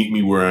meet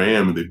me where I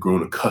am, and they've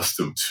grown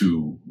accustomed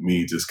to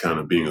me just kind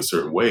of being a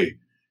certain way.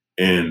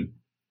 And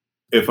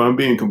if I'm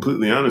being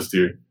completely honest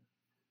here,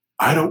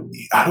 I don't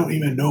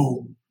even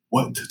know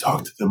what to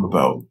talk to them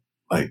about.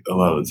 Like a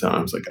lot of the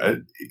times, like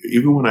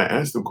even when I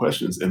ask them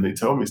questions and they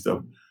tell me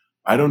stuff,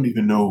 I don't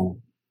even know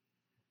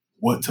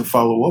what to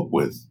follow up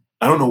with.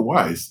 I don't know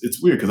why.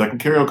 It's weird because I can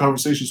carry on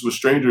conversations with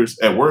strangers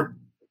at work,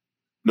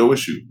 no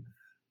issue.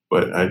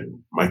 But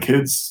my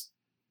kids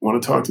want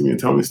to talk to me and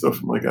tell me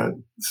stuff. I'm like,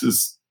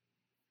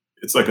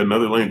 it's like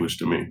another language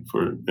to me.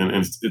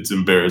 And it's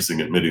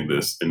embarrassing admitting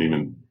this and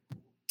even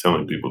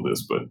telling people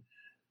this, but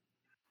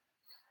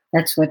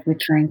that's what we're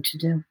trying to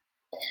do.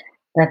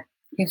 But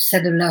you've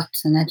said a lot,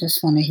 and I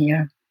just want to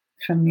hear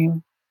from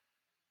you.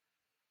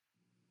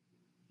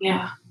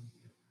 Yeah.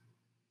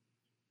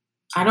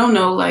 I don't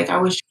know. Like, I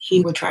wish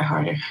he would try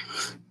harder.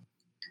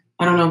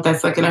 I don't know if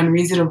that's like an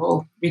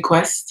unreasonable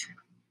request.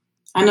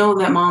 I know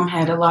that mom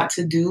had a lot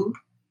to do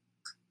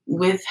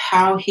with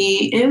how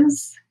he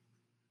is,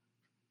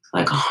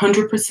 like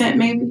 100%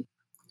 maybe.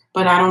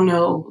 But I don't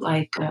know,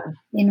 like...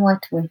 In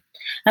what way?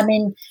 I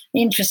mean,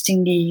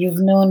 interestingly, you've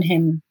known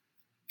him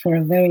for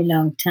a very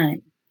long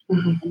time.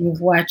 Mm-hmm. And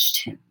you've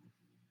watched him.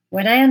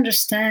 What I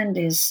understand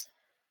is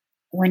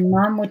when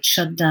mom would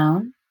shut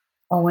down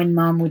or when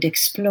mom would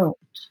explode,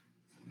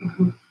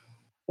 Mm-hmm.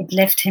 it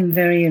left him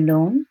very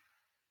alone.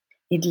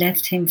 It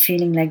left him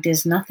feeling like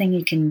there's nothing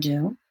he can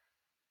do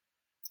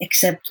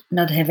except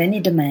not have any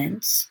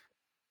demands,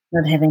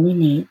 not have any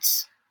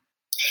needs.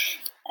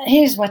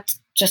 Here's what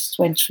just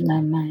went through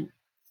my mind.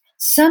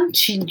 Some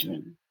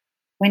children,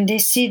 when they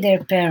see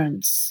their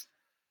parents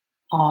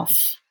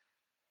off,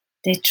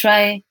 they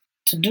try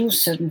to do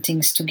certain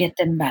things to get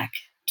them back,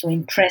 to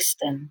impress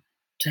them,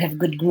 to have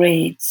good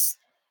grades,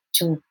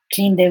 to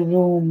clean their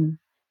room,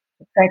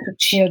 to try to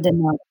cheer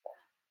them up.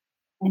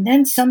 And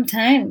then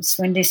sometimes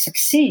when they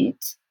succeed,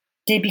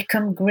 they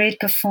become great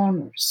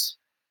performers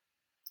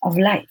of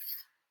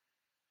life.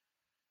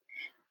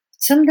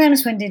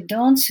 Sometimes when they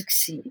don't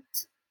succeed,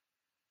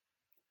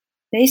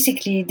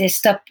 basically they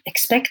stop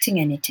expecting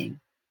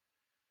anything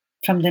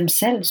from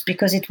themselves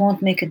because it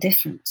won't make a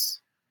difference.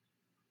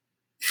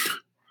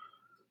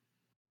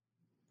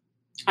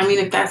 I mean,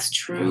 if that's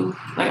true,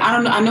 like, I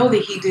don't know. I know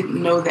that he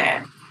didn't know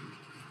that.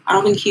 I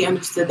don't think he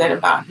understood that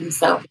about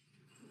himself,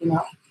 you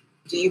know.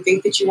 Do you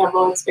think that you have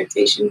low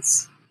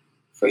expectations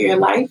for your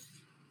life?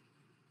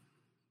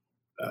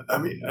 I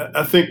mean,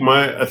 I think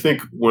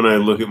when I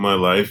look at my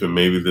life, and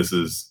maybe this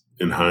is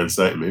in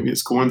hindsight, maybe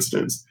it's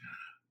coincidence,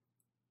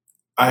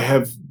 I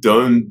have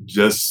done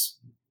just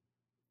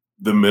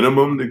the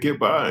minimum to get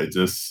by.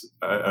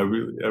 I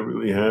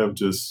really have.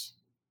 Just,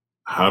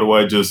 how do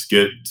I just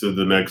get to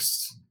the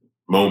next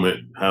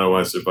moment? How do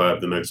I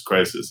survive the next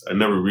crisis? I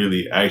never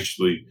really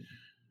actually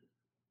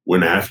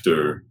went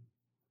after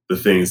the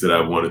things that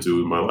I wanted to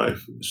do in my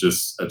life.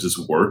 I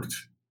just worked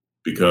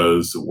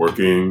because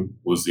working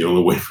was the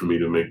only way for me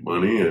to make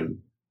money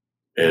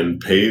and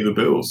pay the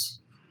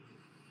bills.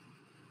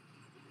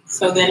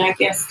 So then I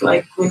guess,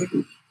 like, we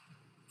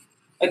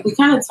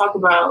kind of talk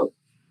about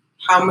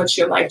how much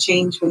your life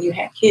changed when you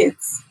had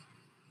kids.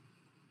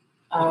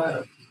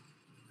 Like,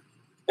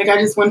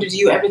 I just wonder, do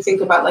you ever think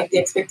about, like, the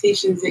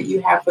expectations that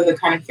you have for the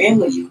kind of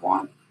family you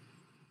want?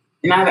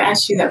 And I've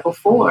asked you that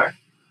before.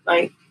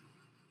 Like,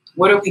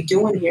 what are we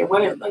doing here?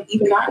 What am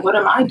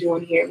I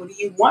doing here? What do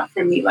you want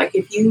from me? Like,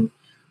 because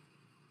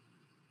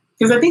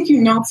I think you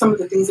know some of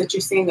the things that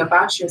you're saying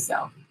about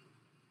yourself.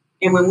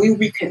 And when we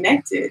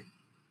reconnected,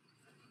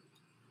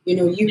 you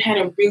know, you had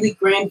a really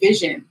grand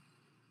vision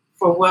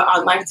for what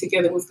our life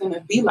together was going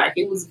to be like.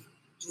 It was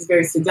just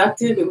very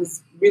seductive. It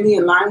was really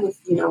in line with,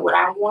 you know, what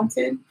I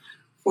wanted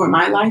for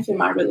my life and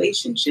my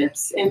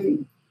relationships.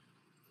 And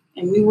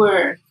we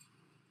were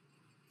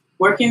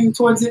working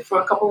towards it for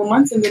a couple of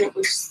months, and then it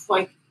was just,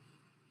 like,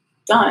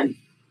 done.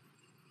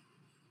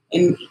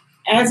 And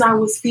as I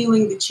was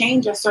feeling the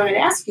change, I started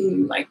asking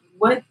you, like,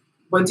 what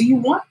do you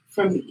want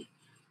from me?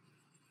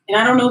 And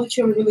I don't know that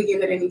you ever really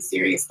gave that any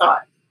serious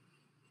thought.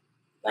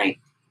 Like,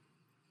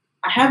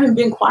 I haven't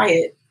been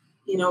quiet,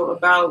 you know,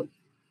 about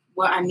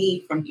what I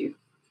need from you.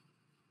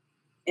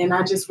 And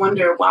I just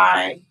wonder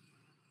why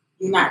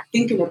you're not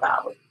thinking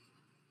about it.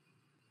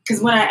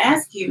 Because when I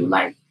ask you,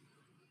 like,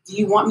 do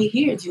you want me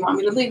here? Do you want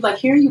me to leave? Like,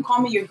 hearing you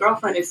call me your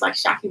girlfriend is, like,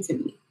 shocking to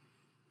me.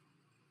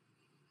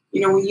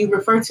 You know, when you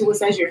refer to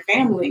us as your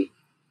family,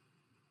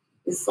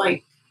 it's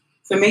like,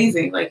 it's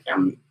amazing. Like,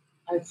 I'm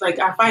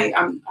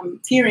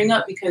tearing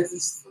up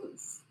because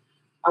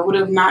I would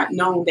have not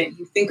known that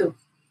you think of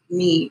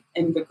me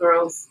and the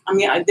girls. I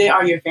mean, they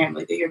are your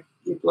family, they're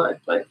your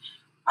blood, but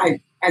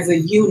as a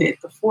unit,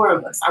 the four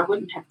of us, I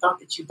wouldn't have thought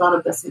that you thought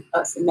of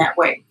us in that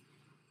way.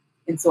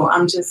 And so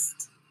and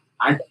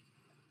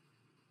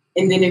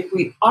then if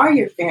we are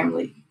your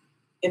family,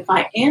 if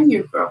I am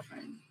your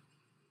girlfriend,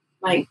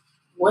 like,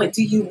 what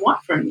do you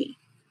want from me?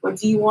 What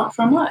do you want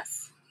from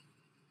us?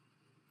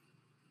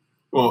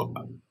 Well,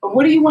 or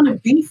what do you want to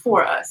be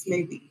for us,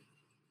 maybe?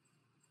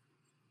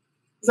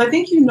 Because I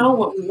think you know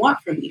what we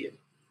want from you.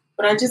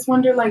 But I just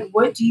wonder, like,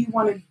 what do you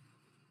want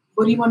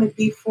to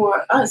be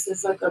for us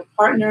as, like, a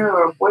partner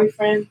or a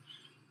boyfriend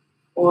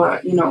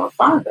or, you know, a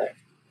father?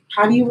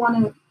 How do you want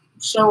to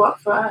show up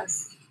for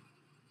us?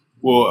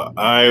 Well,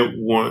 I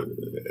want,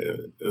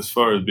 as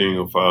far as being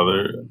a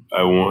father,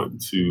 I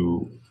want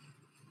to.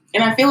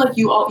 And I feel like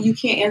you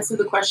can't answer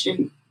the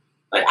question.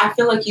 Like, I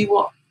feel like you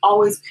will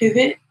always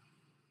pivot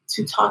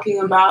to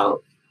talking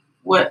about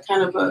what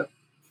kind of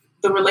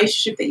the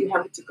relationship that you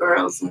have with the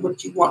girls and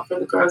what you want for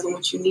the girls and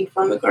what you need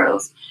from the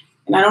girls.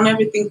 And I don't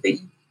ever think that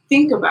you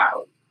think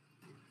about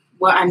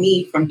what I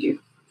need from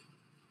you.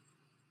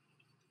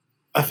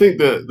 I think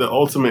that the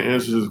ultimate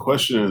answer to the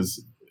question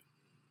is,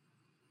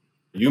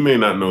 you may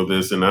not know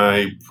this, and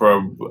I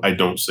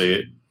don't say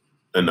it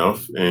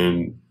enough.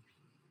 And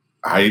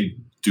I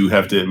do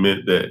have to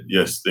admit that,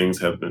 yes, things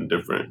have been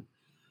different.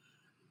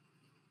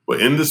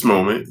 But in this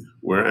moment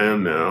where I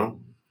am now,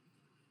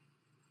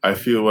 I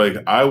feel like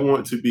I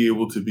want to be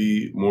able to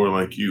be more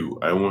like you.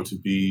 I want to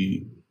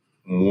be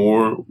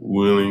more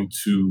willing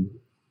to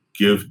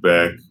give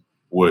back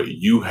what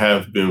you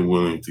have been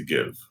willing to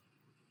give.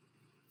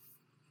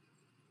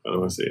 How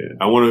do I say it?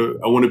 I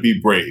want to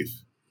be brave.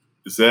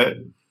 Does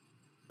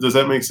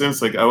that make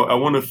sense? Like I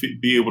want to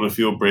be able to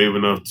feel brave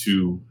enough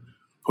to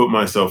put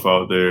myself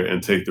out there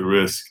and take the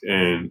risk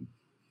and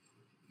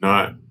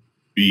not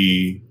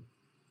be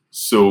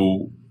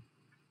so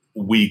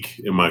weak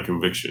in my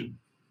conviction.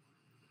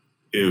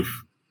 If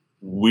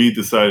we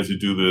decided to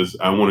do this,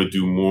 I want to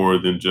do more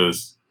than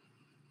just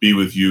be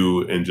with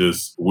you and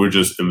we're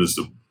just in this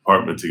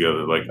apartment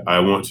together. Like I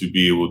want to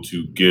be able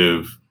to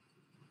give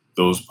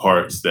those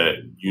parts that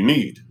you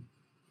need.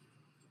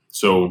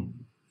 So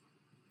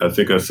I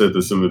think I said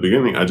this in the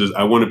beginning.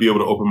 I want to be able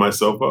to open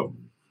myself up.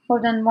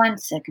 Hold on 1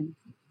 second.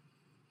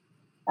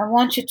 I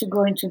want you to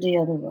go into the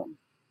other room.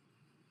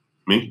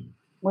 Me?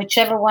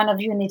 Whichever one of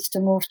you needs to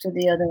move to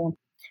the other room.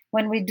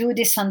 When we do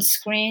this on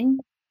screen,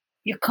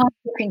 you can't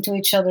look into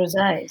each other's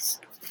eyes.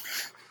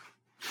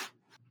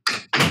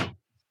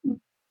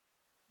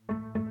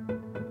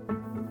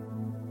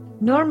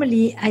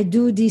 Normally, I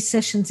do these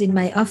sessions in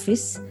my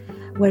office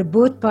where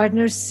both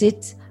partners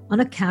sit on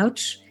a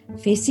couch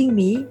facing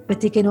me,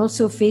 but they can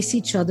also face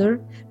each other,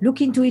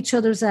 look into each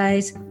other's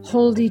eyes,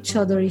 hold each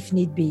other if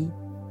need be.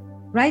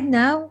 Right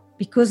now,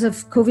 because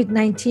of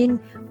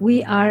COVID-19,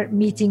 we are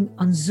meeting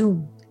on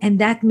Zoom. And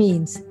that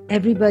means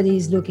everybody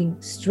is looking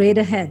straight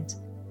ahead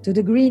to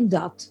the green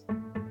dot.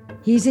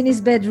 He's in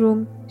his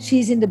bedroom,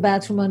 she's in the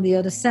bathroom on the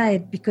other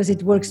side because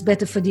it works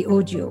better for the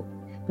audio.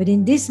 But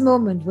in this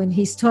moment when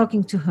he's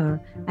talking to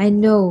her, I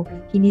know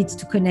he needs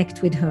to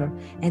connect with her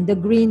and the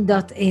green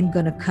dot ain't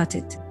gonna cut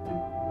it.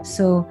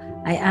 So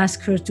I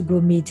ask her to go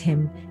meet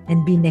him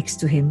and be next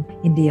to him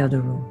in the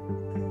other room.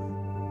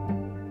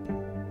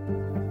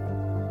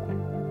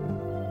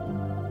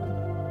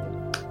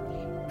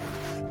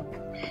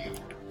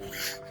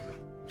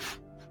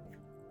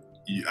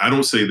 I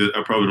don't say that,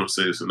 I probably don't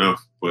say this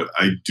enough, but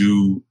I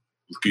do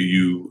look at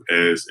you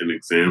as an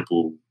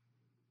example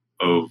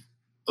of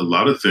a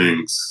lot of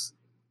things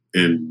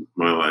in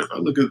my life. I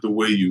look at the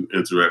way you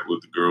interact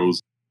with the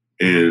girls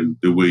and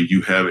the way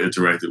you have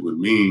interacted with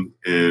me.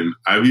 And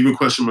I've even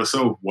questioned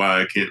myself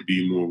why I can't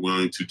be more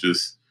willing to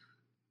just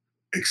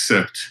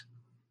accept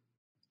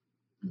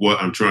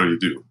what I'm trying to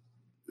do.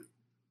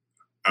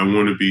 I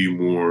want to be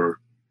more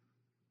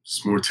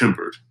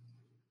tempered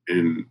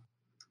in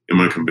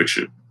my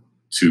conviction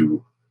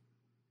to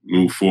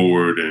move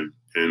forward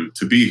and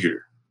to be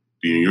here,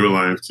 be in your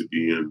life, to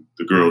be in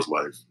the girl's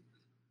life.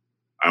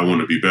 I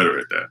want to be better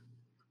at that.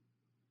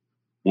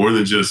 More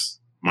than just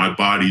my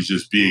body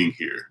just being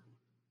here,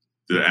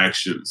 the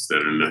actions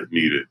that are not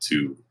needed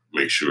to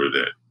make sure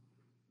that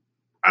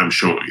I'm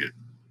showing it.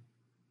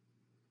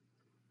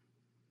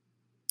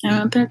 I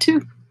want that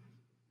too.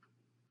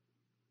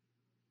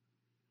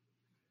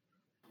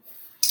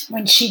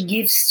 When she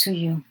gives to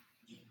you,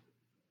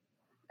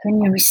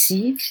 can you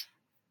receive?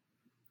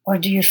 Or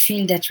do you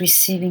feel that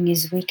receiving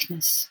is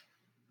weakness?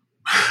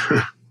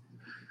 I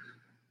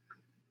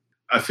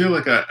feel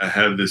like I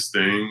have this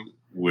thing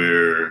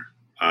where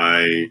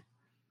I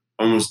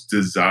almost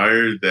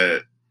desire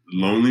that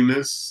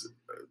loneliness,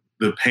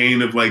 the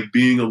pain of like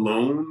being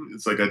alone.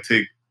 It's like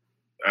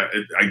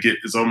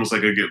it's almost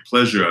like I get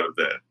pleasure out of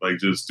that. Like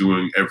just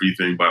doing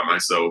everything by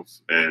myself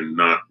and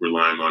not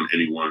relying on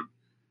anyone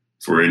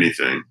for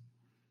anything.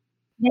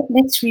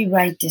 Let's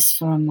rewrite this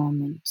for a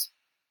moment.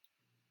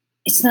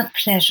 It's not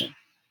pleasure.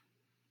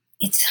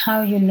 It's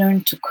how you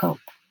learn to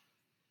cope.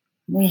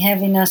 We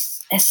have in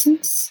us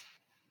essence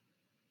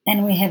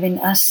and we have in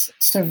us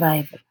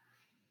survival.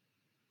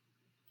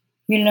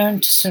 You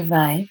learn to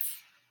survive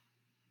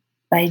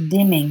by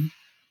dimming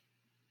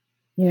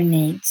your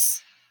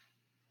needs,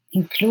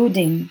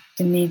 including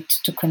the need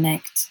to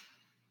connect,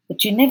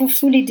 but you never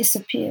fully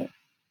disappear.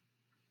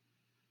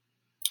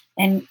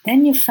 And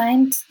then you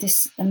find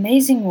this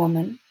amazing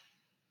woman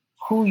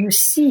who you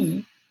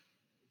see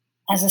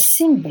as a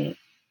symbol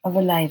of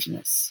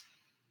aliveness.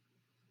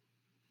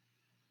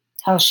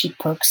 How she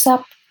perks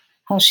up,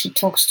 how she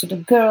talks to the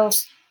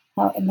girls,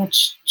 how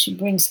much she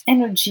brings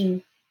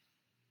energy.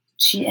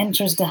 She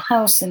enters the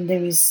house and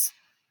there is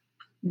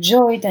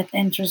joy that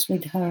enters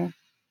with her.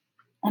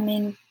 I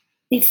mean,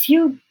 if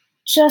you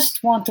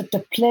just wanted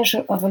the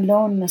pleasure of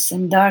aloneness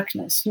and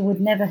darkness, you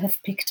would never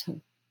have picked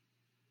her.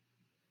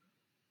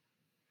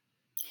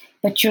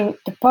 But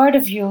the part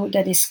of you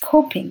that is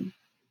coping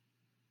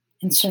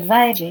and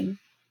surviving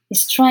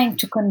is trying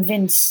to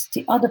convince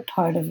the other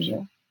part of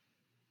you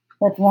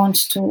that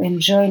wants to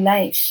enjoy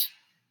life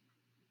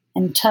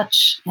and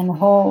touch and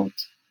hold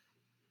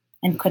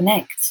and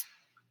connect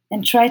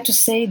and try to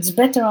say it's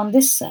better on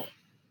this side.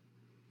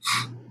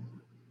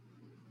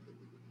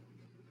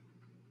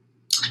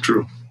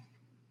 True.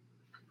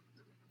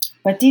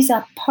 But these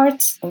are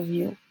parts of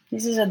you.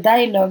 This is a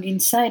dialogue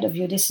inside of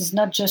you. This is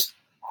not just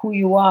who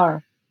you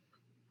are.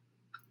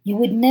 You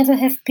would never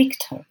have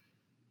picked her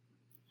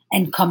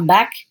and come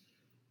back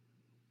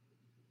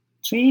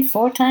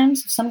 3-4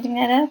 times, something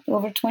like that,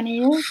 over 20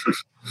 years.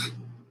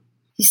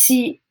 You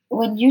see,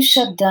 when you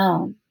shut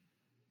down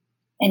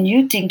and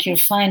you think you're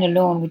fine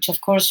alone, which of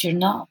course you're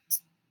not,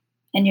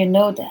 and you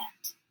know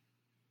that,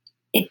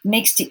 it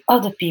makes the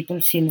other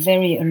people feel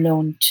very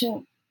alone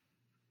too.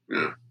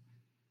 Yeah.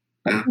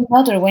 When her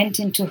mother went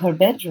into her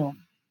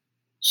bedroom,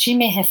 she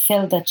may have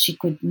felt that she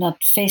could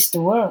not face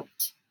the world,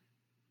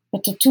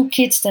 but the two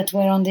kids that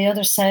were on the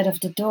other side of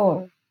the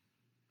door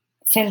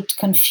felt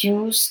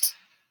confused,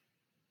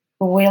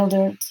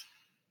 bewildered,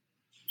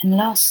 and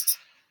lost,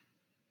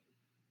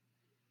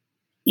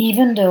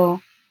 even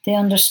though they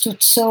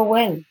understood so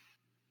well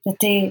that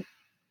they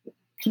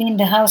cleaned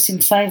the house in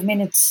 5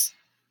 minutes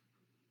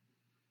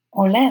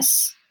or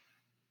less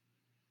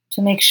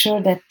to make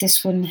sure that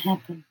this wouldn't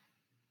happen.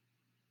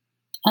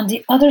 On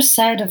the other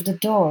side of the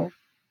door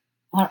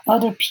are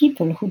other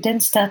people who then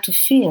start to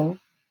feel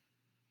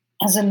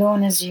as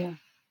alone as you.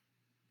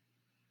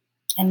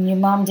 And your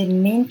mom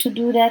didn't mean to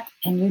do that,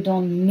 and you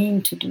don't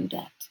mean to do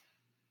that.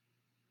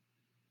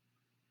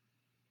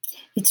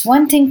 It's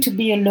one thing to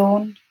be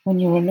alone when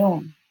you're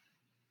alone.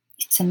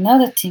 It's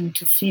another thing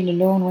to feel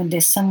alone when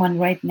there's someone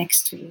right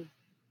next to you.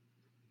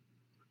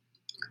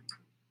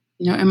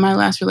 You know, in my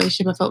last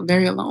relationship, I felt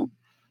very alone.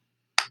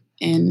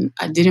 And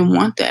I didn't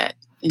want that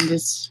in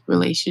this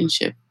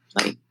relationship.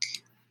 Like,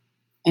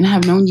 and I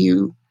have known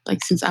you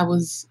like since I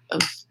was a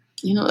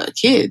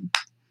kid.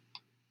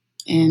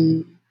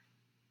 And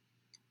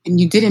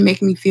you didn't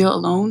make me feel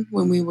alone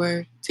when we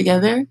were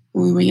together,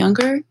 when we were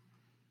younger.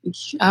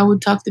 I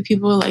would talk to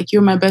people like,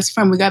 you're my best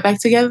friend. We got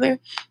back together.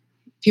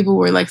 People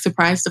were like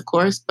surprised, of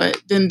course,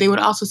 but then they would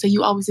also say,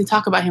 you always did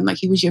talk about him like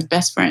he was your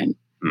best friend.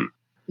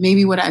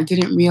 Maybe what I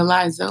didn't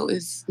realize though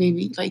is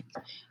maybe like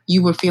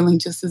you were feeling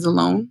just as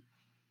alone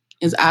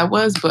as I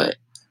was, but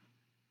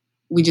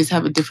we just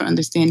have a different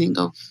understanding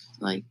of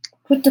like.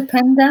 Put the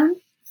pen down.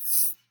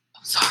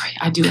 Oh, sorry,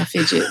 I do a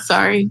fidget.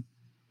 Sorry.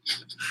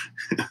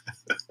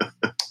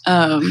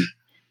 I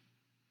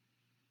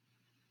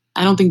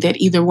don't think that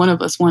either one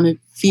of us want to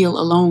feel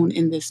alone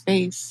in this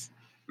space.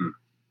 You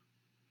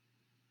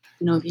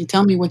know, if you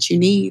tell me what you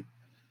need,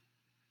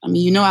 I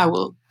mean, you know I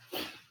will.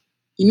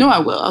 You know I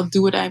will. I'll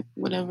do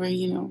whatever,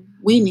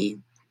 we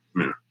need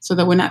so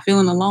that we're not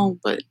feeling alone.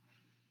 But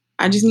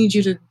I just need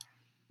you to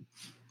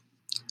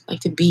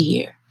be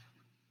here.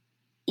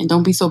 And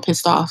don't be so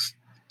pissed off,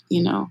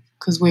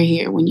 because we're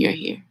here when you're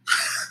here.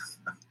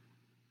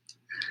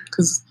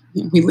 Because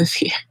we live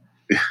here.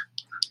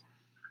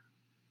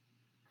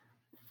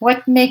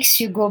 What makes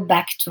you go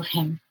back to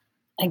him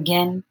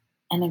again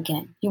and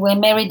again? You were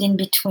married in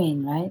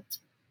between, right?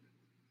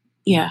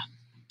 Yeah.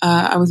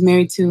 I was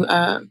married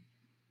to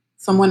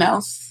someone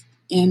else,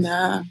 and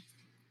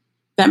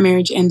that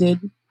marriage ended.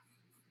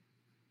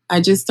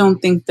 I just don't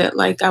think that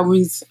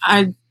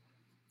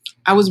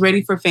I was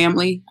ready for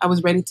family. I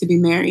was ready to be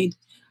married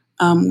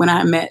when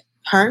I met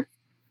her,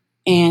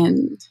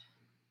 and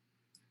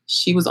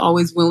she was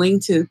always willing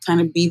to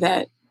kind of be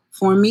that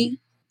for me.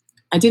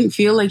 I didn't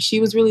feel like she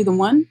was really the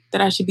one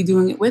that I should be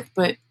doing it with,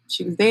 but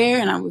she was there,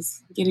 and I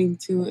was getting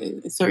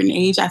to a certain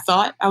age. I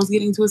thought I was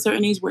getting to a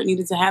certain age where it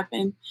needed to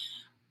happen.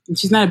 And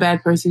she's not a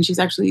bad person. She's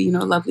actually, a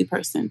lovely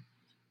person.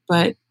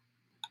 But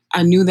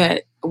I knew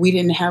that we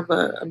didn't have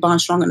a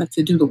bond strong enough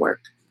to do the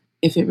work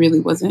if it really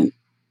wasn't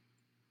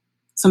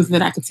something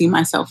that I could see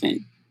myself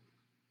in.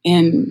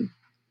 And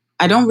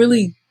I don't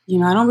really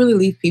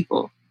leave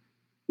people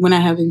when I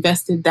have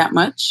invested that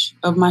much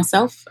of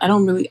myself. I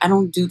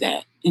don't do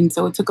that. And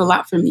so it took a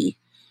lot for me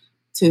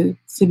to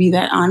be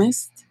that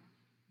honest.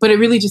 But it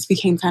really just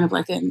became kind of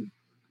like an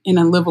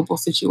unlivable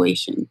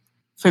situation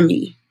for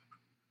me.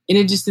 And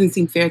it just didn't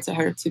seem fair to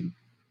her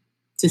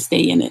to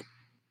stay in it.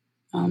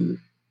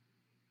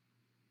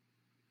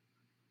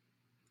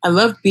 I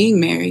loved being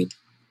married.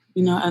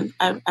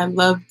 I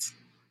love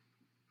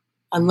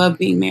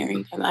being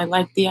married. I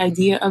like the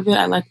idea of it.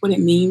 I like what it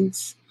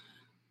means.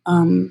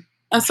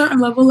 A certain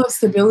level of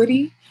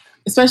stability,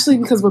 especially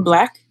because we're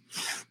Black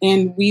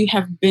and we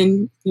have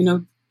been,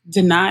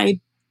 denied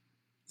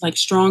like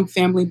strong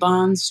family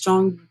bonds,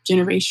 strong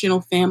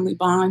generational family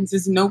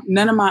bonds.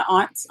 None of my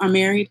aunts are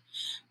married.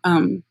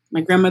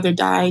 My grandmother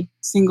died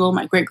single.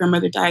 My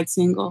great-grandmother died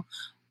single.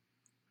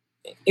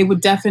 It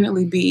would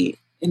definitely be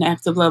an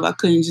act of love. I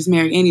couldn't just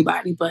marry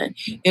anybody, but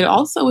it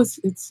also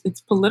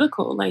it's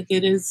political. Like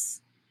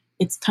it's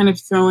kind of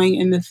throwing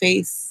in the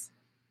face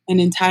an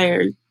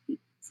entire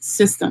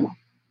system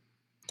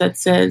that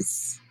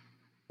says,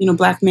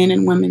 Black men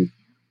and women,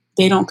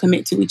 they don't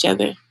commit to each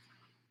other.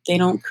 They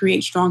don't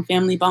create strong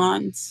family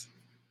bonds.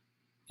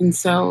 And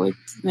so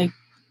it's like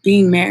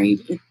being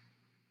married,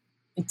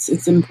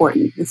 it's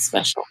important. It's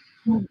special.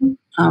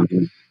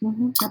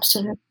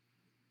 Absolutely.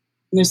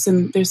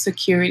 There's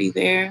security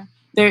there.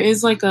 There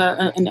is like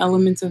an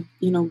element of,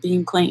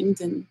 being claimed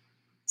and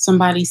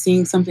somebody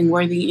seeing something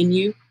worthy in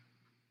you.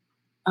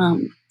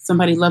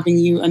 Somebody loving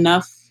you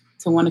enough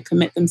to want to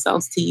commit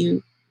themselves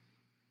to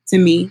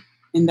me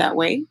in that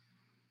way.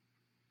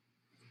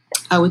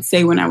 I would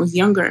say when I was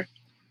younger,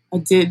 I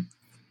did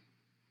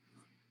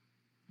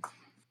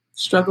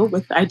struggle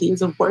with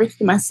ideas of worth,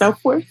 my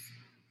self-worth.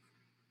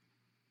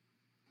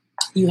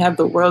 you have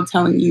the world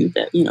telling you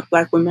that,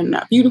 Black women are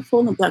not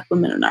beautiful and Black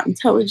women are not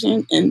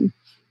intelligent. And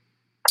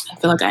I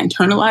feel like I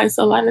internalized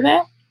a lot of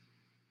that.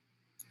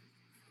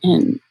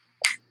 And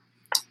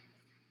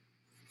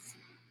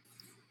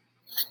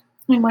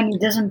when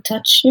it doesn't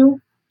touch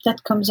you,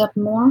 that comes up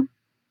more.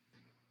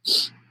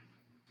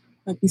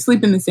 Like, we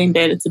sleep in the same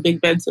bed. It's a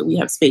big bed, so we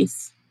have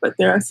space. But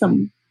there are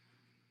some,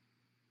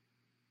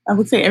 I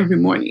would say every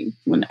morning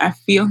when I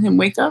feel him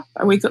wake up,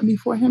 I wake up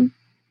before him,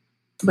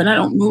 but I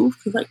don't move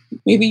because, like,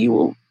 maybe you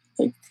will,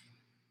 like,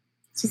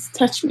 just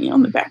touch me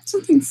on the back.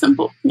 Something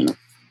simple,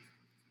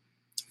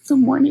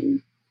 Some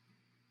morning.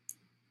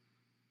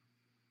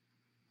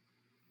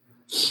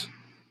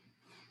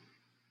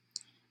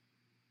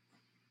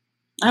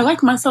 I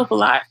like myself a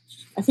lot.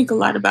 I think a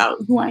lot about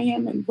who I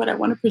am and what I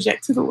want to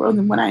project to the world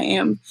and what I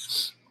am,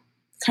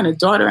 the kind of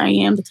daughter I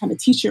am, the kind of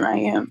teacher I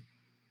am,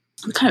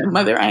 the kind of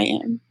mother I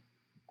am.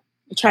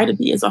 I try to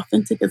be as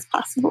authentic as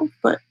possible,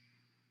 but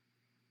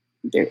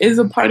there is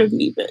a part of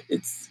me that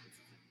it's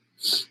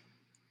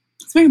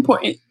very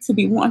important to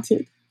be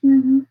wanted.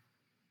 Mm-hmm.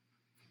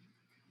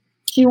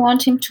 Do you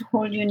want him to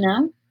hold you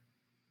now?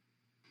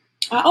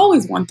 I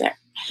always want that.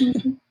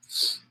 Mm-hmm.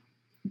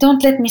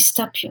 Don't let me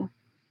stop you.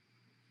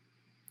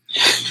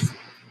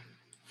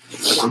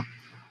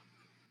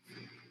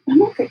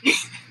 I'm okay.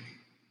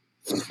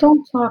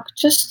 Don't talk.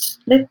 Just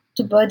let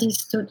the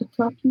bodies do the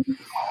talking.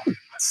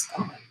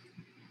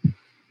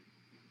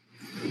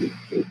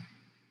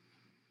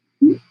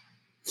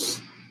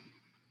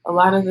 A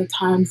lot of the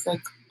times,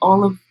 like,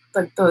 all of,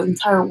 like, the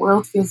entire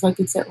world feels like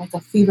it's at, like, a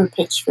fever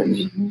pitch for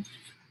me.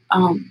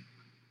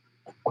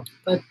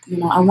 But,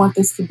 I want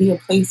this to be a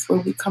place where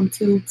we come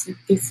to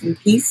get some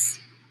peace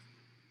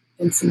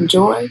and some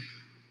joy.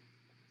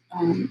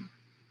 And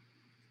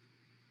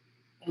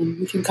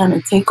we can kind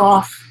of take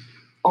off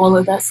all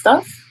of that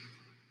stuff.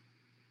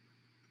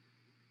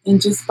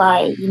 And just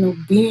by,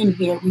 being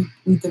here,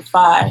 we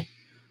defy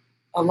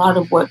a lot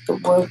of what the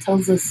world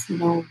tells us,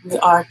 we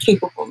are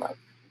capable of.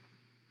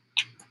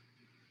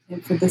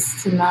 And for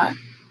this to not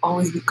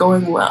always be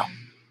going well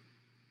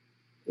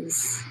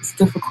is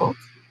difficult.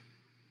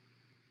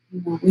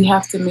 We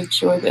have to make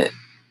sure that,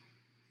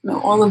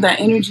 all of that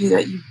energy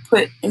that you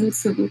put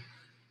into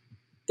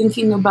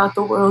thinking about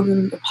the world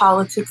and the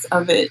politics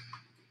of it,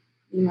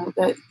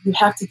 that you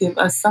have to give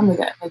us some of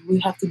that. Like, we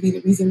have to be the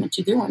reason that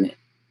you're doing it.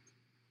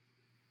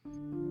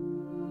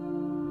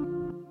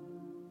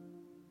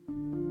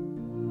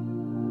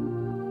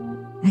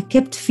 I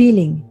kept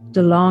feeling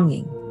the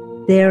longing,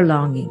 their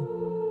longing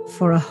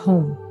for a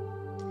home,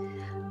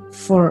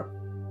 for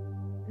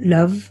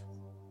love,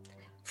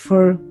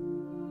 for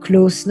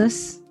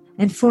closeness,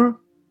 and for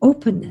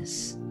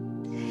openness.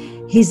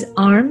 His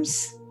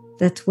arms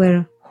that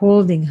were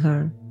holding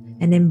her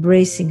and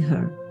embracing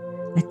her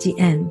at the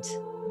end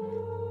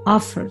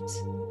offered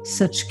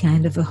such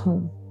kind of a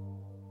home.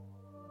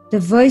 The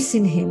voice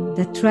in him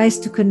that tries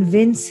to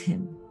convince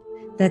him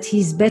that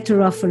he's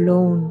better off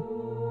alone,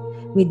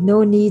 with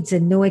no needs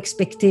and no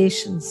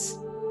expectations,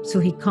 so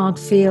he can't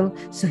fail,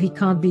 so he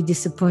can't be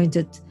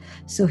disappointed,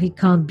 so he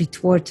can't be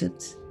thwarted,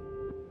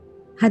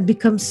 had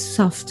become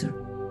softer.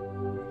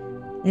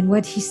 And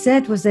what he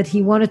said was that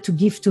he wanted to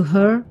give to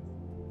her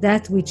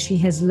that which he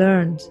has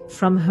learned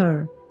from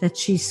her, that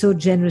she so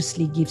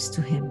generously gives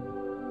to him.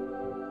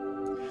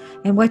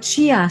 And what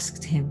she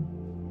asked him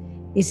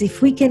is,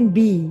 if we can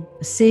be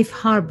a safe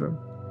harbor,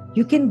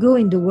 you can go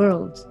in the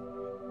world,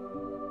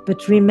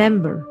 but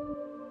remember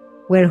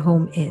where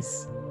home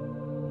is.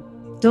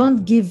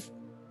 Don't give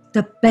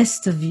the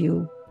best of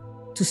you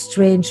to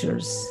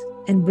strangers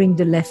and bring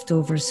the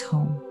leftovers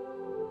home.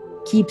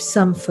 Keep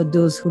some for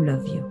those who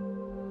love you.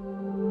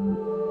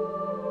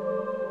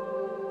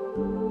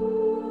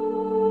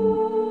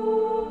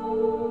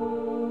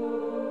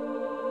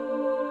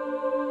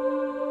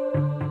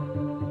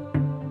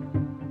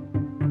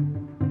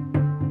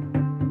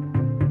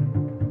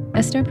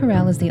 Esther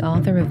Perel is the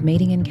author of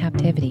Mating in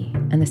Captivity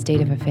and the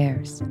State of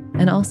Affairs,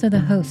 and also the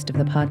host of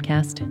the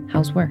podcast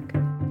Housework.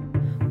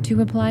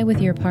 To apply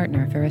with your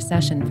partner for a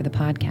session for the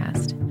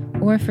podcast,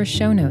 or for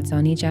show notes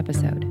on each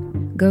episode,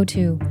 go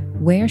to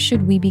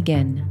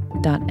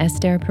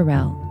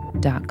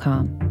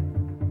whereshoulddwebegin.estherperel.com.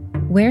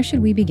 Where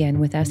Should We Begin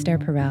with Esther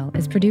Perel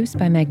is produced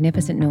by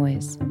Magnificent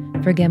Noise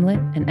for Gimlet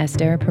and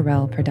Esther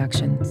Perel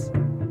Productions.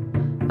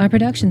 Our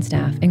production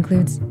staff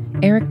includes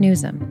Eric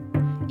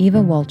Newsom, Eva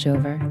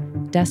Walchover,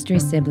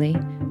 Destry Sibley,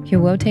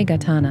 Hiwote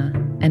Gatana,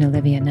 and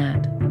Olivia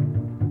Nat.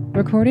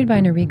 Recorded by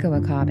Noriko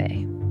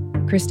Akabe.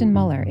 Kristen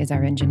Muller is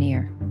our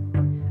engineer.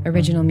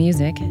 Original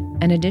music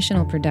and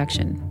additional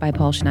production by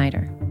Paul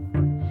Schneider.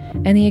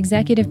 And the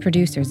executive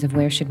producers of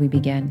Where Should We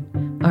Begin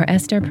are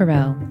Esther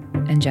Perel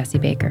and Jesse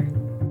Baker.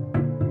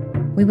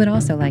 We would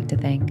also like to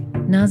thank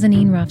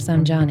Nazanin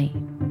Rafsanjani,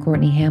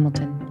 Courtney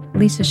Hamilton,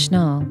 Lisa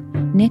Schnall,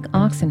 Nick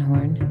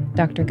Oxenhorn,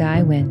 Dr.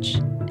 Guy Winch,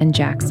 and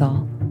Jack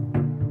Saul.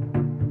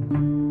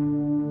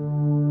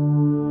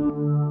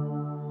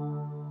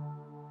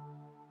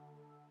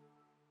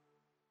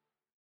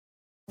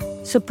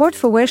 Support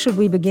for Where Should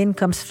We Begin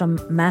comes from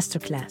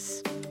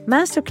Masterclass.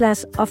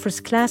 Masterclass offers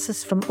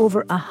classes from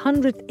over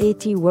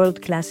 180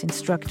 world-class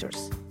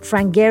instructors.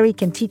 Frank Gehry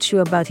can teach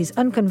you about his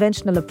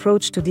unconventional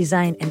approach to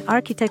design and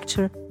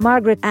architecture.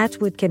 Margaret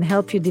Atwood can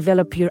help you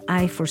develop your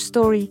eye for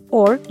story.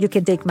 Or you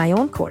can take my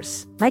own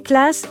course. My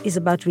class is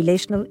about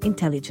relational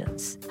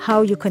intelligence,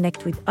 how you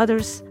connect with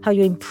others, how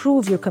you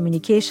improve your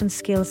communication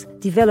skills,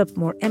 develop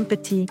more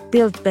empathy,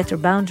 build better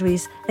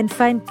boundaries, and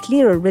find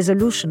clearer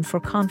resolution for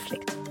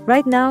conflict.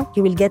 Right now,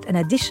 you will get an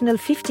additional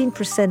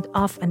 15%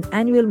 off an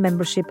annual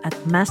membership at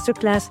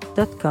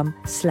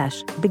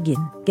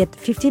masterclass.com/begin. Get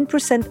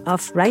 15%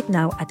 off right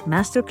now at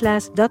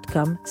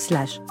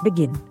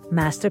masterclass.com/begin.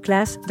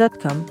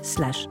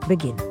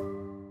 masterclass.com/begin.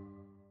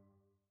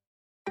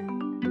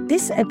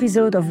 This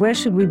episode of Where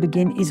Should We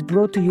Begin is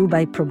brought to you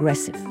by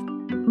Progressive.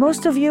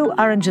 Most of you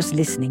aren't just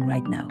listening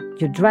right now.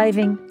 You're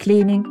driving,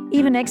 cleaning,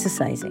 even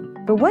exercising.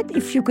 But what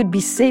if you could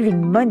be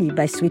saving money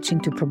by switching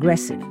to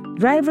Progressive?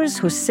 Drivers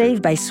who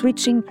save by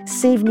switching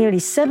save nearly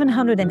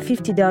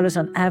 $750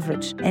 on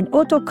average, and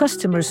auto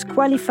customers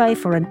qualify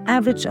for an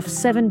average of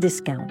 7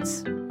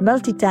 discounts.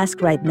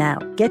 Multitask right now.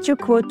 Get your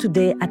quote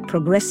today at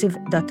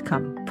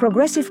progressive.com.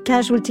 Progressive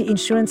Casualty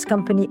Insurance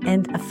Company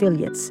and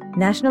Affiliates.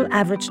 National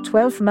average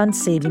 12-month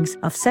savings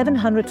of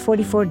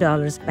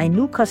 $744 by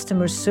new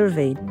customers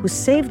surveyed who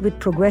saved with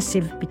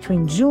Progressive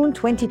between June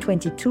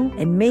 2022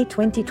 and May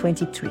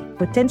 2023.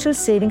 Potential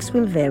savings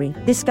will vary.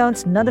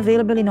 Discounts not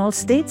available in all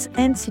states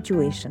and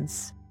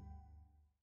situations.